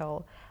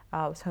circle,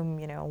 with whom,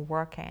 you know,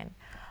 working,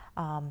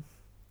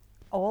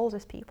 all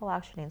these people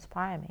actually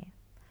inspire me.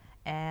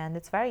 And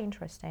it's very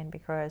interesting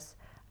because,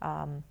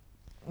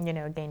 you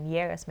know, again,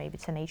 years, maybe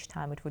teenage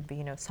time, it would be,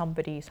 you know,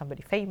 somebody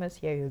famous,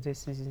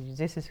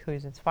 this is who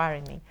is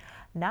inspiring me.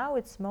 Now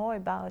it's more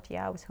about,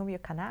 with whom you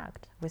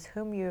connect, with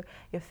whom you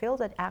feel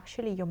that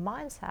actually your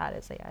mindset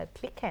is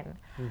clicking.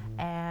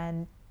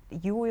 And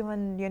you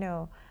even, you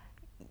know,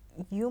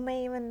 you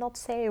may even not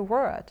say a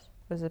word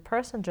with the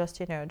person, just,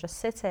 you know, just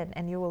sit in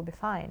and you will be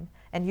fine.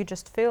 And you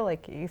just feel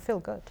like you feel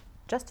good,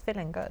 just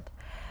feeling good.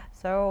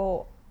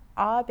 So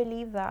I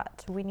believe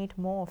that we need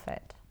more of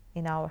it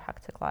in our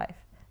hectic life.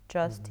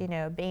 Just, you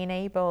know, being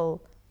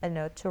able, you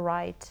know, to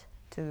write,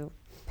 to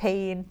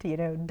paint, you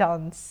know,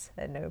 dance,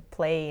 you know,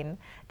 playing,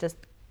 just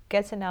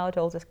getting out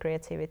all this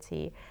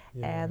creativity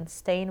and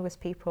staying with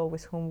people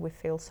with whom we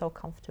feel so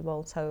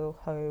comfortable, so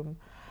home,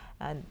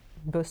 and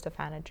boost of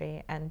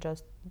energy, and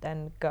just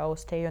then go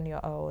stay on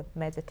your own,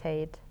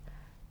 meditate,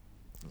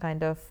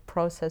 kind of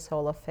process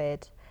all of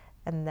it,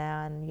 and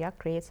then,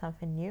 create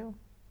something new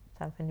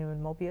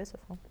and more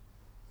beautiful.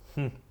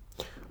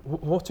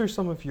 What are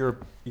some of your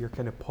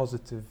kind of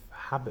positive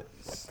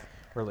habits,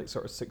 or like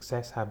sort of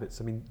success habits?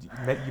 I mean,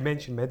 you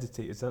mentioned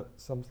meditate. Is that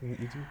something that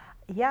you do?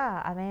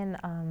 Yeah, I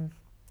mean,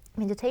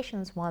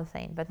 meditation is one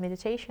thing, but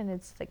meditation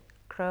is like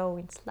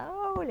growing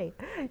slowly.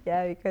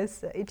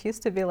 Because it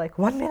used to be like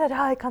 1 minute,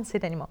 I can't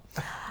sit anymore.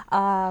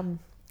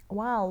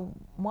 Well,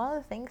 one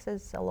of the things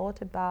is a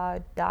lot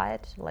about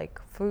diet,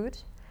 like food.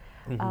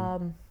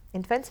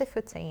 In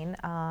 2014,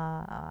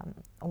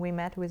 we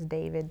met with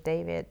David.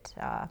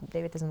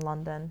 David is in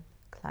London,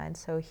 client.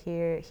 So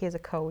he's a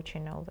coach,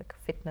 you know, like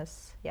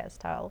fitness,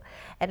 style.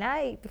 And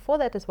I, before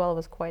that as well,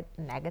 was quite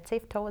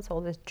negative towards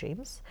all these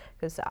gyms,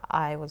 because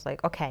I was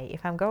like, okay,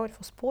 if I'm going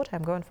for sport,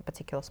 I'm going for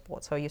particular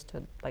sport. So I used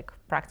to like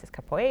practice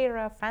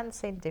capoeira,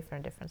 fencing,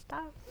 different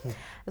style. I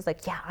was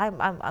like,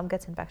 I'm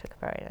getting back to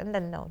capoeira, and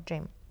then no,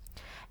 gym.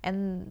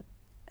 And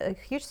a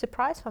huge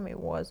surprise for me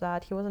was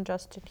that he isn't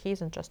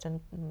just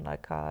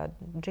like a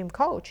gym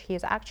coach.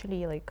 He's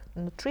actually like a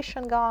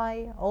nutrition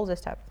guy, all this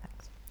type of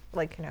things,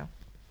 like, you know,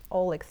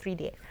 all like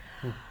 3D.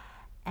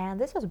 And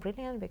this was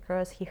brilliant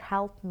because he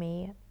helped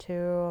me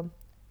to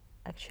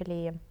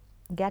actually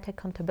get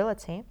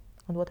accountability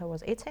on what I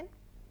was eating,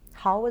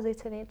 how I was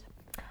eating it,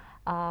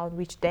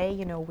 which day,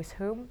 you know, with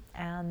whom,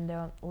 and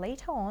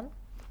later on,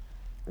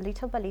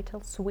 little by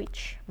little,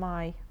 switch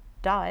my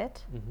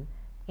diet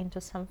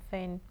into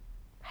something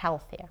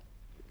healthier.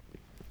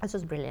 This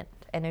was brilliant,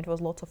 and it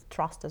was lots of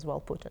trust as well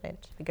put in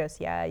it,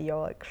 because you're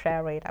like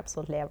sharing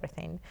absolutely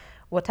everything,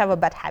 whatever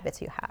bad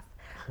habits you have.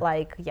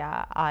 Like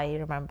I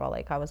remember,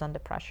 like I was under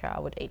pressure, I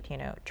would eat, you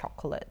know,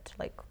 chocolate,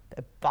 like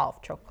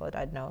above chocolate,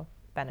 I don't know,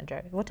 Ben &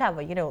 Jerry's,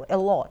 whatever, you know, a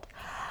lot.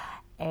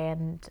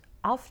 And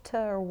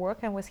after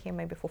working with him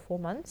maybe for 4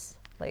 months,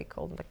 like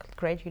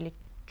gradually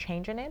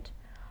changing it,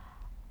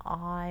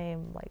 I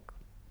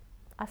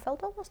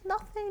felt almost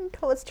nothing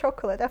towards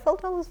chocolate. I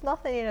felt almost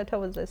nothing, you know,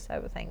 towards this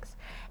type of things.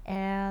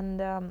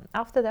 And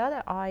after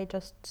that, I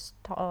just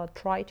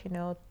tried, you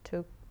know,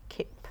 to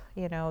keep,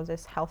 you know,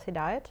 this healthy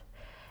diet.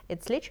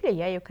 It's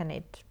literally, you can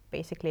eat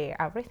basically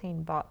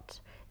everything, but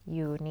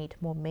you need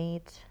more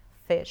meat,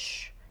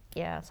 fish,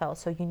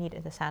 so you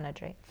need this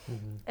energy.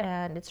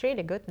 And it's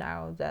really good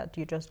now that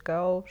you just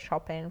go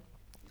shopping,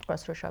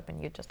 grocery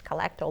shopping, you just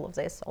collect all of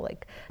this, or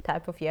like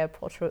type of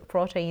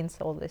proteins,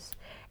 all this,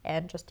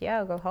 and just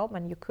go home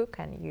and you cook,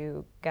 and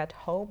you get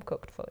home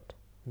cooked food,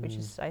 which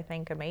is, I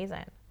think,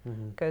 amazing.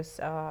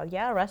 Because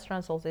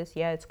restaurants, all this,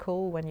 it's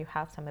cool when you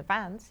have some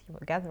events,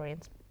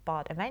 gatherings,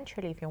 but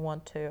eventually if you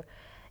want to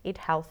eat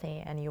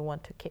healthy and you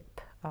want to keep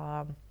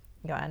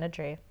your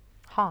energy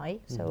high,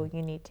 so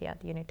you need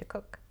to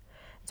cook.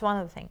 It's one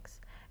of the things.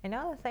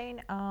 Another thing,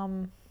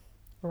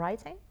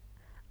 writing,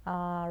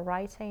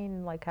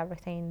 like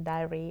everything,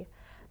 diary,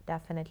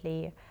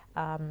 definitely.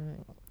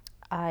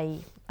 I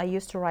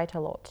used to write a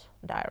lot,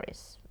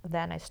 diaries.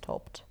 Then I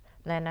stopped.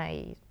 Then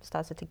I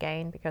started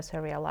again because I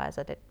realized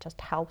that it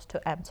just helps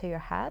to empty your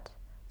head.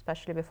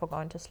 especially before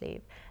going to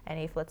sleep. And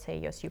if, let's say,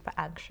 you're super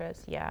anxious,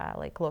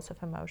 like lots of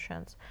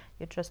emotions,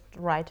 you just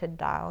write it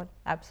down,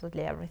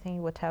 absolutely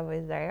everything, whatever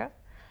is there.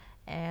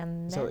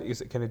 And So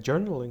is it kind of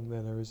journaling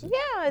then, or is it?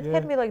 Yeah, it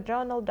can be like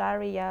journal,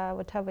 diary,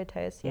 whatever it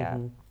is,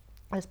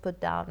 Just put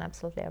down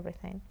absolutely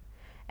everything.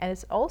 And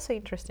it's also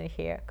interesting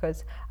here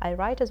because I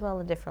write as well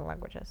in different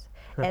languages.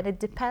 And it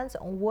depends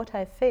on what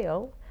I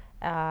feel,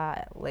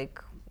 like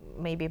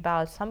maybe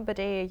about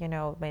somebody,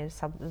 maybe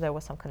there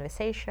was some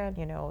conversation,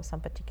 some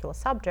particular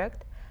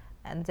subject,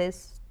 and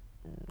this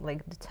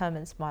like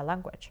determines my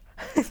language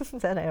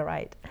that I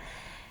write.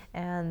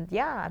 And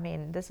I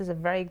mean, this is a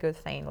very good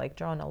thing, like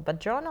journal. But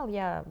journal,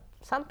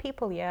 some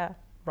people,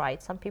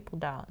 write, some people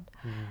don't.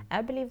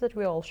 I believe that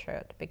we all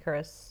should,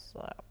 because,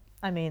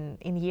 I mean,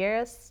 in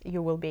years,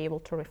 you will be able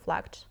to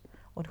reflect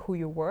on who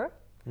you were.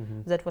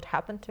 That's what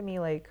happened to me,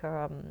 like,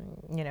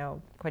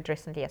 quite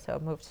recently. So I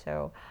moved,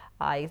 so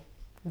I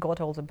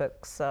got all the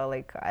books,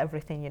 like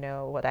everything,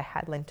 what I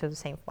had linked to the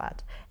same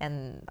flat.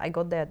 And I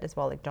got that as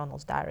well, like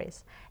journals,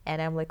 diaries.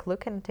 And I'm like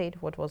looking at it,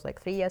 what was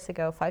like 3 years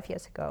ago, 5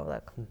 years ago,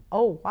 like,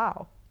 oh,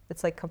 wow,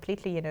 it's like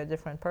completely,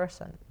 different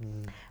person.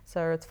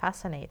 So it's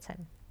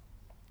fascinating.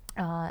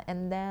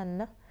 And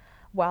then,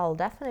 well,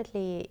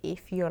 definitely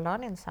if you're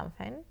learning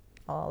something,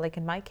 like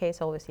in my case,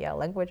 always,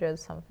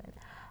 languages, something,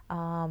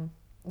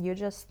 you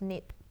just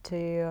need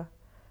to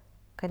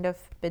kind of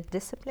be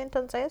disciplined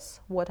on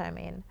this. What I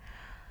mean,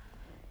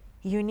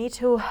 you need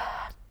to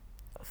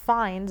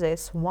find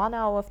this 1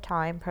 hour of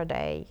time per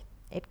day.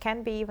 It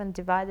can be even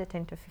divided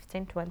into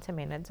 15-20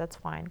 minutes, that's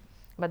fine.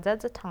 But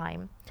that's the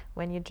time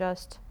when you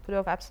just put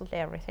off absolutely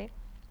everything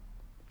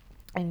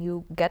and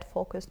you get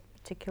focused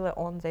particularly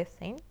on this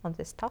thing, on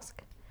this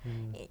task,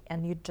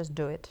 and you just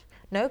do it.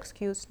 No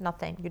excuse,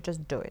 nothing, you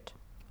just do it.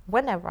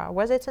 Whenever,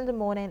 whether it's in the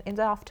morning, in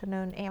the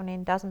afternoon,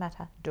 evening, doesn't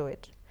matter, do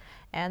it.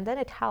 And then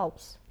it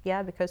helps,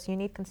 because you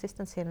need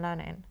consistency in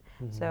learning.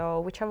 So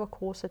whichever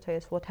course it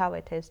is, whatever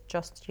it is,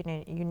 just, you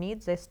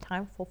need this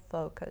time for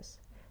focus.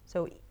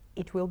 So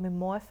it will be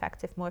more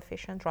effective, more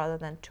efficient, rather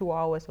than 2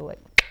 hours of like,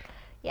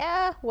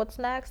 what's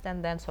next?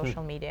 And then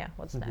social media,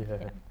 what's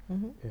next?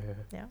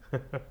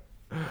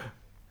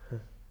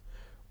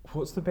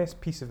 What's the best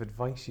piece of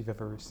advice you've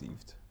ever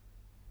received?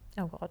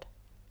 Oh, God.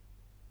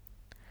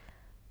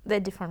 They're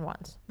different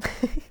ones.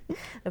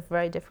 They're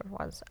very different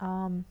ones.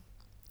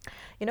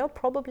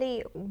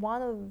 Probably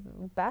one of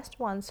the best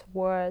ones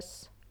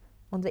was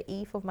on the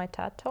eve of my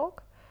TED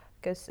Talk,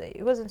 because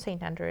it was in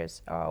St.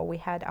 Andrews. We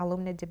had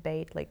alumni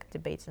debate, like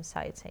debate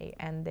society,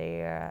 and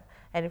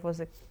it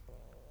was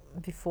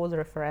before the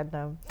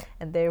referendum,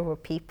 and there were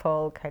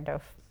people kind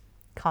of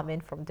coming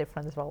from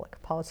different as well,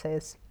 like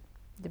parties,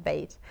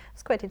 debate.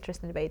 It's quite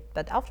interesting debate.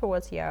 But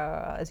afterwards,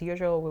 as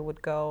usual, we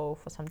would go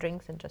for some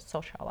drinks and just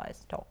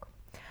socialize, talk.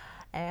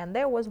 And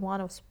there was one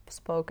of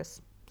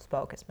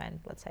spokesmen,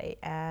 let's say,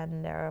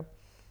 and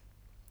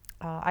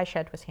I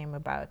shared with him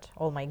about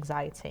all my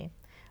anxiety,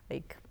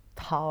 like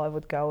how I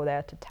would go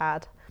there to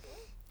TED.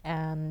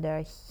 And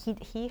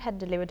he had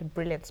delivered a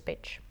brilliant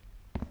speech.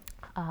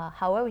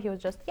 However, he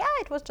was just,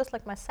 it was just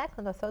like my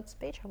second or third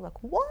speech. I'm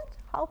like, what?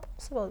 How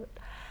possible?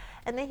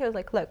 And then he was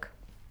like, look,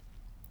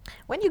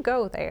 when you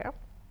go there,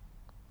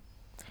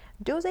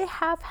 do they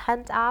have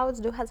handouts?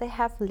 Do they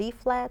have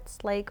leaflets,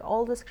 like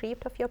all the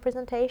script of your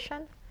presentation?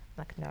 I'm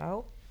like,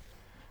 no.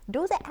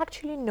 Do they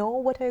actually know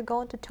what you're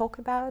going to talk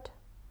about?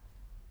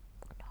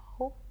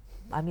 No.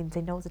 I mean,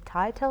 they know the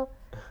title.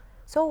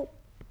 So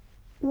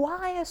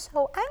why are you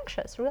so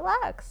anxious?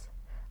 Relax.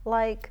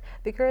 Like,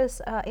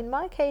 because in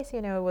my case,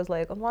 it was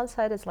like on one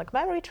side it's like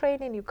memory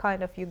training, you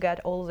get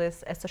all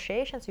these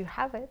associations, you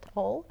have it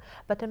all,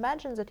 but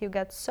imagine that you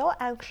get so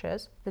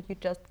anxious that you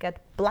just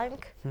get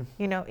blank,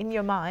 in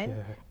your mind,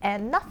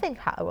 and nothing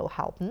will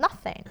help,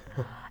 nothing.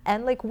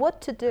 And like, what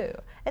to do?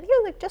 And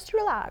you're like, just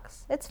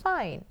relax, it's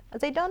fine.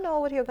 They don't know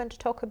what you're going to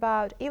talk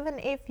about, even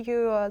if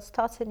you are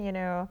starting,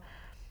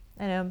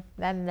 and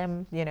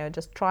them,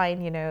 just trying,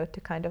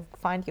 to kind of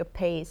find your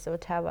pace or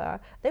whatever.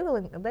 They will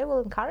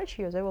encourage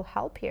you. They will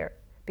help you,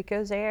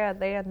 because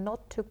they are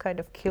not to kind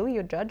of kill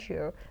you, judge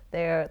you.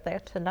 They're there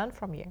to learn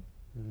from you.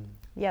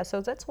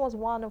 So that was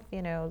one of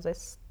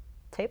these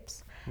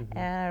tips, and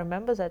I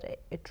remember that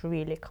it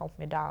really calmed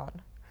me down.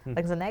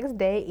 Like the next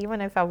day,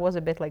 even if I was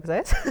a bit like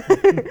this,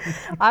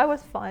 I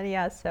was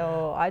fine.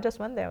 So I just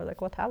went there. I was like,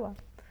 whatever.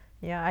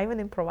 I even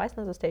improvised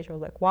on the stage. I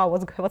was like, wow,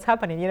 what's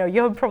happening?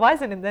 You're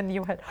improvising, and then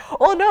you had,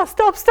 oh no,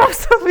 stop,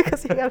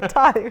 because you have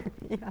time.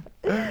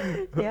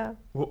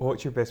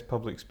 What's your best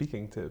public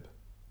speaking tip?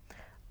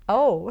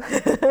 Oh,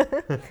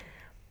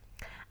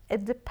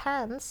 it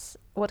depends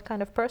what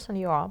kind of person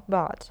you are,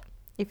 but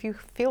if you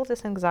feel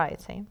this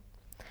anxiety,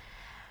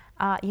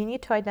 you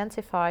need to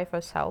identify for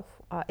yourself.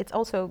 It's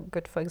also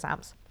good for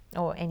exams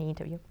or any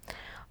interview.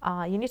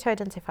 You need to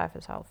identify for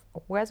yourself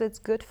whether it's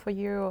good for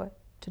you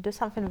to do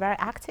something very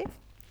active,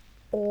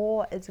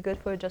 or it's good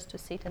for you just to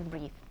sit and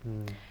breathe.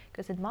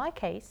 Because in my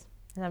case,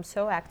 and I'm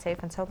so active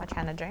and so much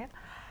energy,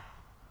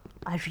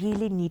 I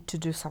really need to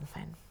do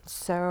something.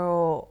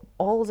 So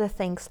all the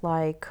things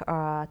like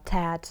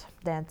TED,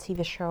 then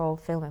TV show,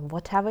 film, and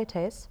whatever it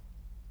is,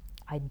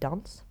 I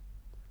dance.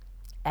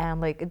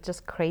 And like it's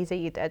just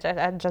crazy.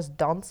 I just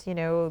dance,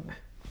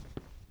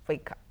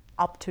 like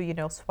up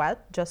to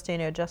sweat, just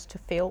just to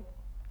feel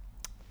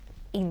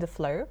in the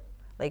flow.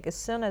 Like as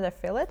soon as I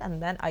feel it,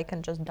 and then I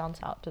can just dance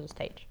out to the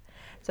stage.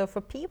 So for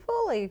people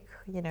like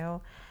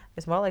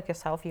as well like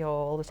yourself, you're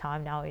all the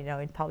time now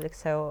in public,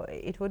 so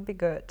it would be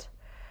good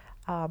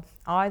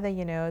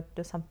either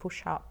do some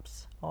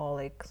push-ups or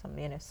like some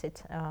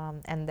sit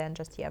and then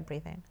just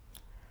breathing.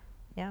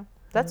 Yeah,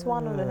 that's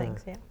one of the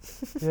things.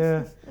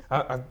 Yeah,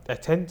 I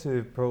tend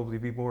to probably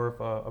be more of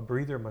a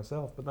breather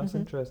myself, but that's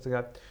interesting.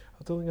 I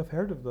don't think I've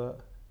heard of that.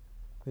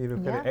 Kind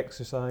of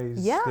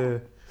exercise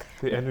the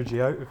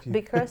energy out of you.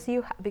 Because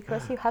you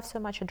have so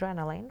much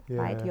adrenaline,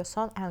 right? You're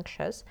so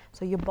anxious,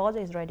 so your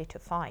body is ready to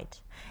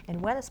fight. And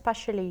when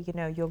especially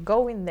you're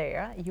going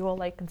there, you're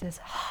like in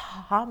this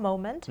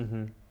moment,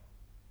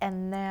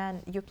 and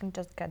then you can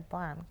just get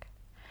blank.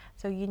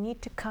 So you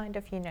need to kind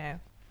of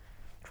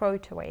throw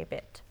it away a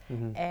bit.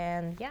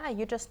 And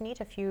you just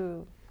need a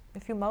few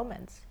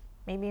moments,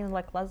 maybe in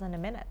like less than a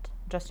minute.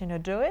 Just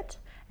do it,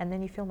 and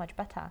then you feel much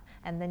better,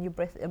 and then your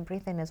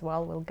breathing as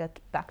well will get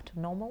back to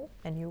normal,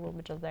 and you will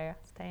be just there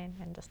staying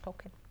and just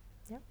talking.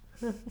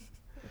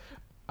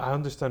 I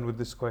understand with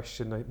this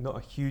question not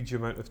a huge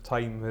amount of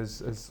time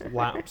has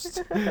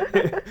lapsed,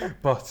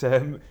 but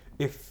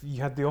if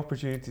you had the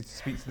opportunity to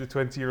speak to the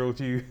 20-year-old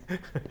you,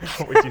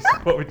 what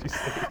would you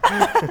say?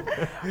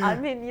 I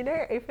mean,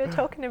 if you're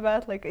talking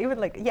about like even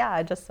like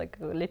I just like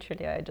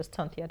literally I just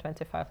turned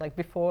 25. Like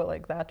before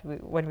like that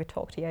when we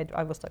talked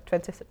I was like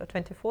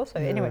 24. So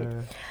anyway,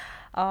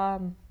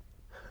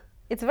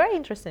 it's very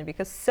interesting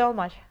because so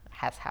much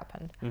has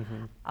happened.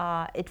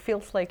 It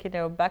feels like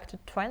back to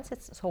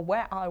 20s. So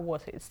where I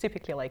was, it's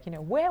typically like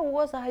where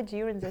was I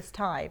during this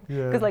time?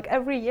 Because like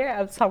every year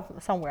I'm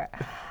somewhere.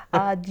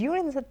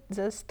 During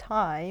this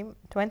time,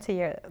 20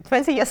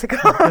 years ago,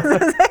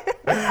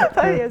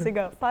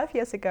 5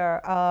 years ago,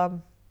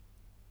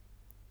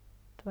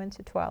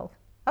 2012,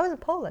 I was in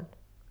Poland.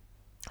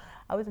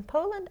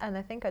 And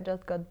I think I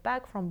just got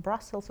back from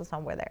Brussels or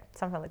somewhere there,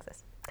 something like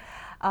this.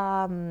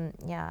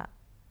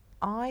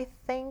 I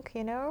think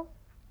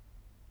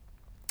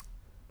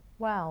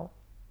well,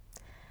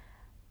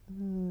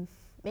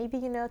 maybe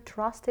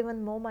trust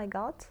even more my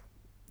gut,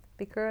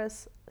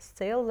 because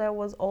still there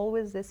was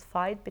always this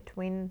fight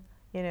between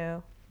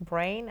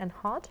brain and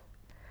heart,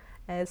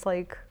 and it's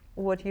like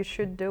what you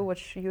should do,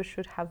 what you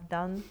should have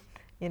done,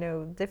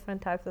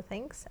 different types of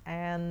things,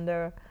 and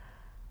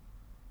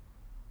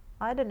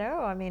I don't know,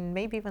 I mean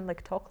maybe even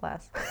like talk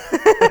less.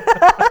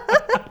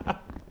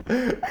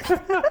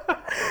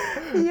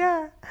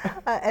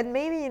 And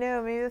maybe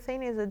maybe the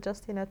thing is that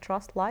just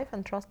trust life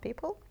and trust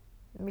people,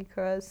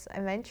 because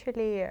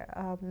eventually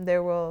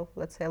there will,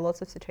 let's say,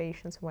 lots of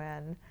situations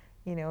when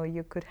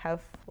you could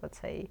have, let's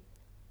say,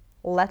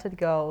 let it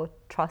go,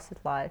 trusted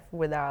life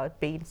without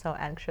being so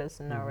anxious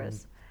and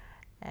nervous,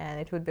 and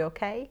it would be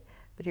okay,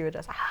 but you were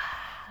just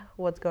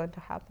what's going to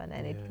happen,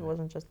 and it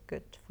wasn't just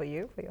good for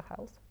you, for your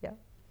health.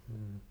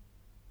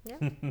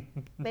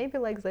 Maybe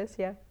like this.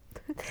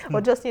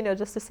 Or just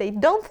just to say,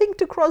 don't think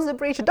to cross the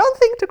bridge,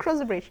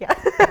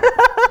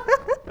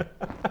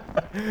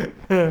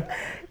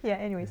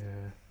 anyways.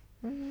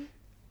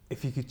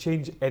 If you could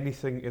change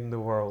anything in the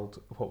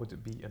world, what would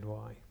it be and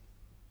why?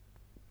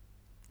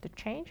 To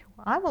change?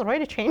 I'm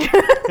already changed.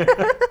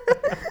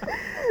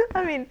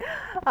 I mean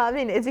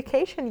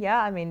education,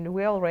 I mean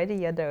we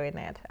already are doing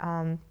it.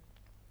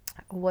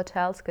 What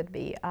else could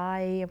be?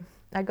 I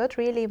got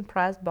really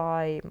impressed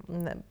by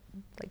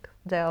like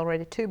there are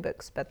already 2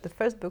 books, but the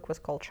first book was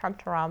called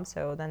Shantaram,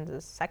 so then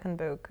the second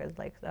book is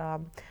like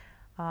The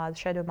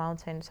Shadow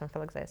Mountain, something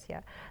like this.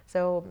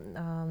 So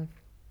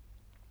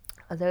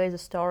there is a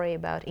story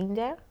about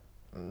India,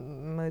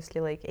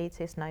 mostly like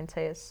 80s,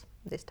 90s,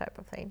 this type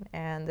of thing,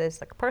 and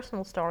there's like a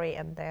personal story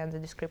and then the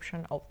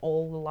description of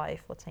all the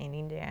life, let's say, in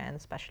India and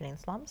especially in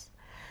slums.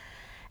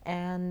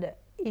 And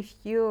if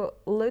you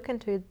look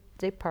into it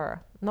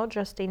deeper, not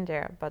just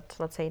India, but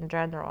let's say in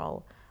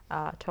general,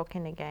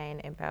 talking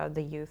again about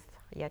the youth,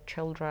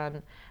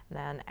 children,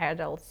 then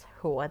adults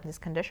who are in these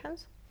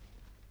conditions,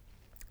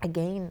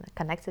 again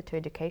connected to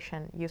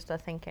education, you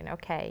start thinking,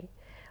 okay,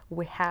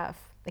 we have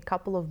a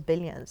couple of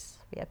billions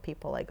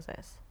people like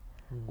this.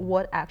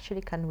 What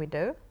actually can we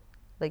do?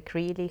 Like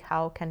really,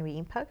 how can we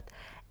impact?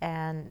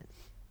 And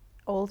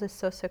all the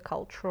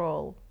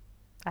sociocultural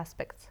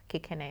aspects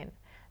kicking in,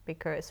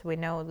 because we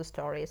know the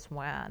stories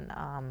when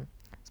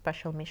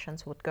special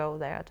missions would go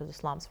there to the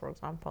slums, for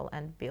example,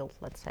 and build,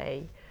 let's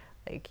say,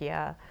 like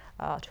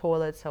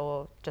toilets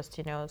or just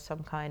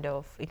some kind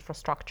of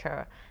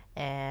infrastructure,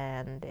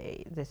 and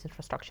this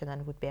infrastructure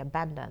then would be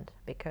abandoned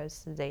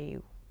because they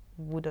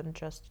wouldn't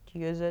just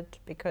use it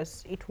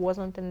because it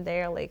wasn't in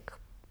their like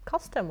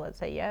custom, let's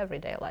say,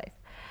 everyday life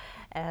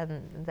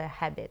and their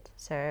habit.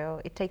 So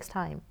it takes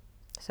time.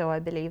 So I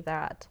believe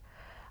that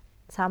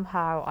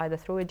somehow, either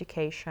through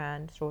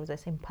education, through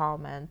this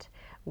empowerment,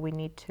 we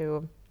need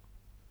to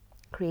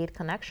create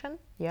connection,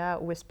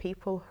 with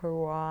people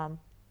who are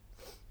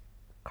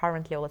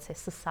currently, let's say,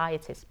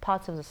 societies,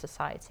 parts of the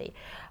society,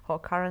 who are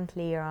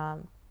currently,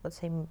 let's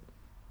say,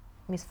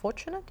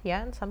 misfortunate,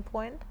 at some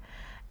point,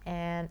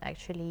 and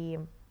actually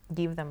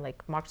give them,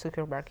 like Mark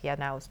Zuckerberg,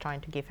 now is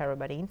trying to give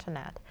everybody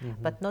internet,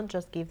 but not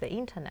just give the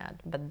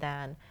internet, but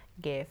then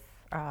give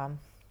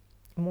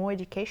more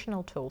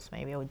educational tools,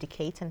 maybe, or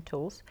educating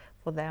tools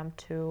for them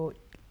to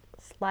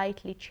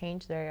slightly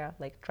change their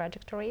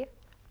trajectory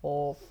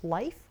of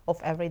life,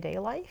 of everyday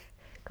life,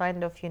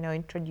 kind of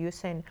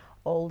introducing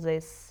all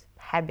these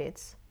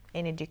habits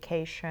in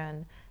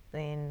education,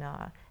 in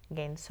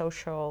again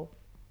social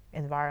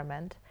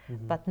environment,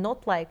 but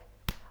not like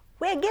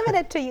we're giving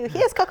it to you,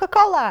 here's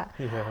Coca-Cola,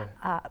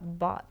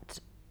 but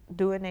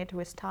doing it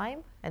with time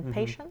and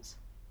patience,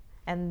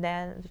 and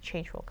then the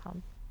change will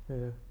come.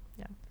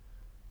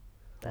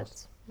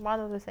 That's one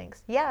of the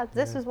things.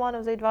 This is one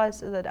of the advice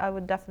that I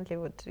would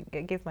definitely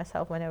give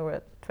myself when I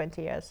was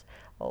 20 years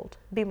old.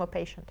 Be more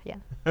patient,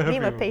 Be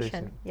more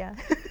patient,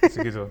 It's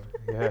a good one.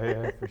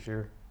 Yeah, for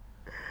sure.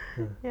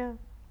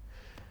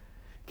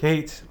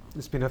 Kate,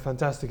 it's been a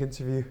fantastic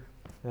interview.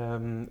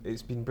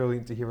 It's been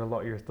brilliant to hear a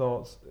lot of your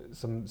thoughts.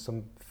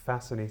 Some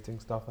fascinating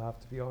stuff, I have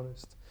to be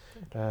honest.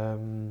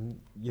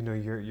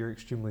 You're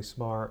extremely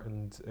smart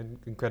and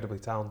incredibly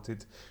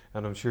talented,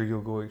 and I'm sure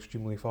you'll go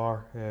extremely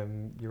far.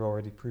 You're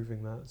already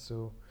proving that.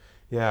 So,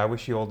 I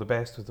wish you all the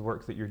best with the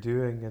work that you're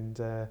doing, and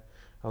I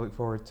look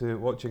forward to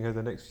watching how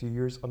the next few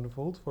years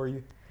unfold for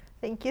you.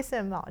 Thank you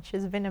so much.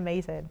 It's been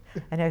amazing.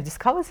 And I've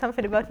discovered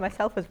something about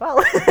myself as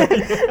well.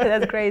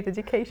 That's great,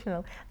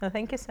 educational. No,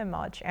 thank you so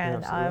much.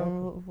 And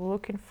I'm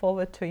looking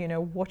forward to,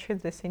 watching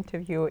this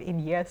interview in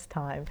years'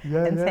 time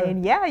and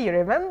saying, you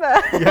remember.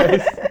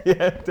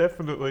 Yes,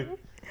 definitely.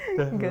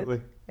 Definitely.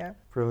 Good. Yeah.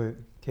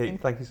 Brilliant.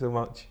 Kate, thank you so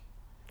much.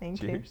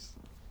 Thank Cheers.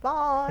 you.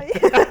 Bye.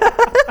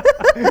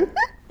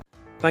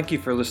 Thank you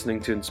for listening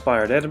to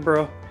Inspired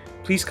Edinburgh.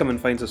 Please come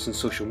and find us on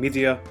social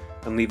media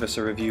and leave us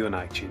a review on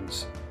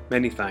iTunes.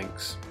 Many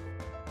thanks.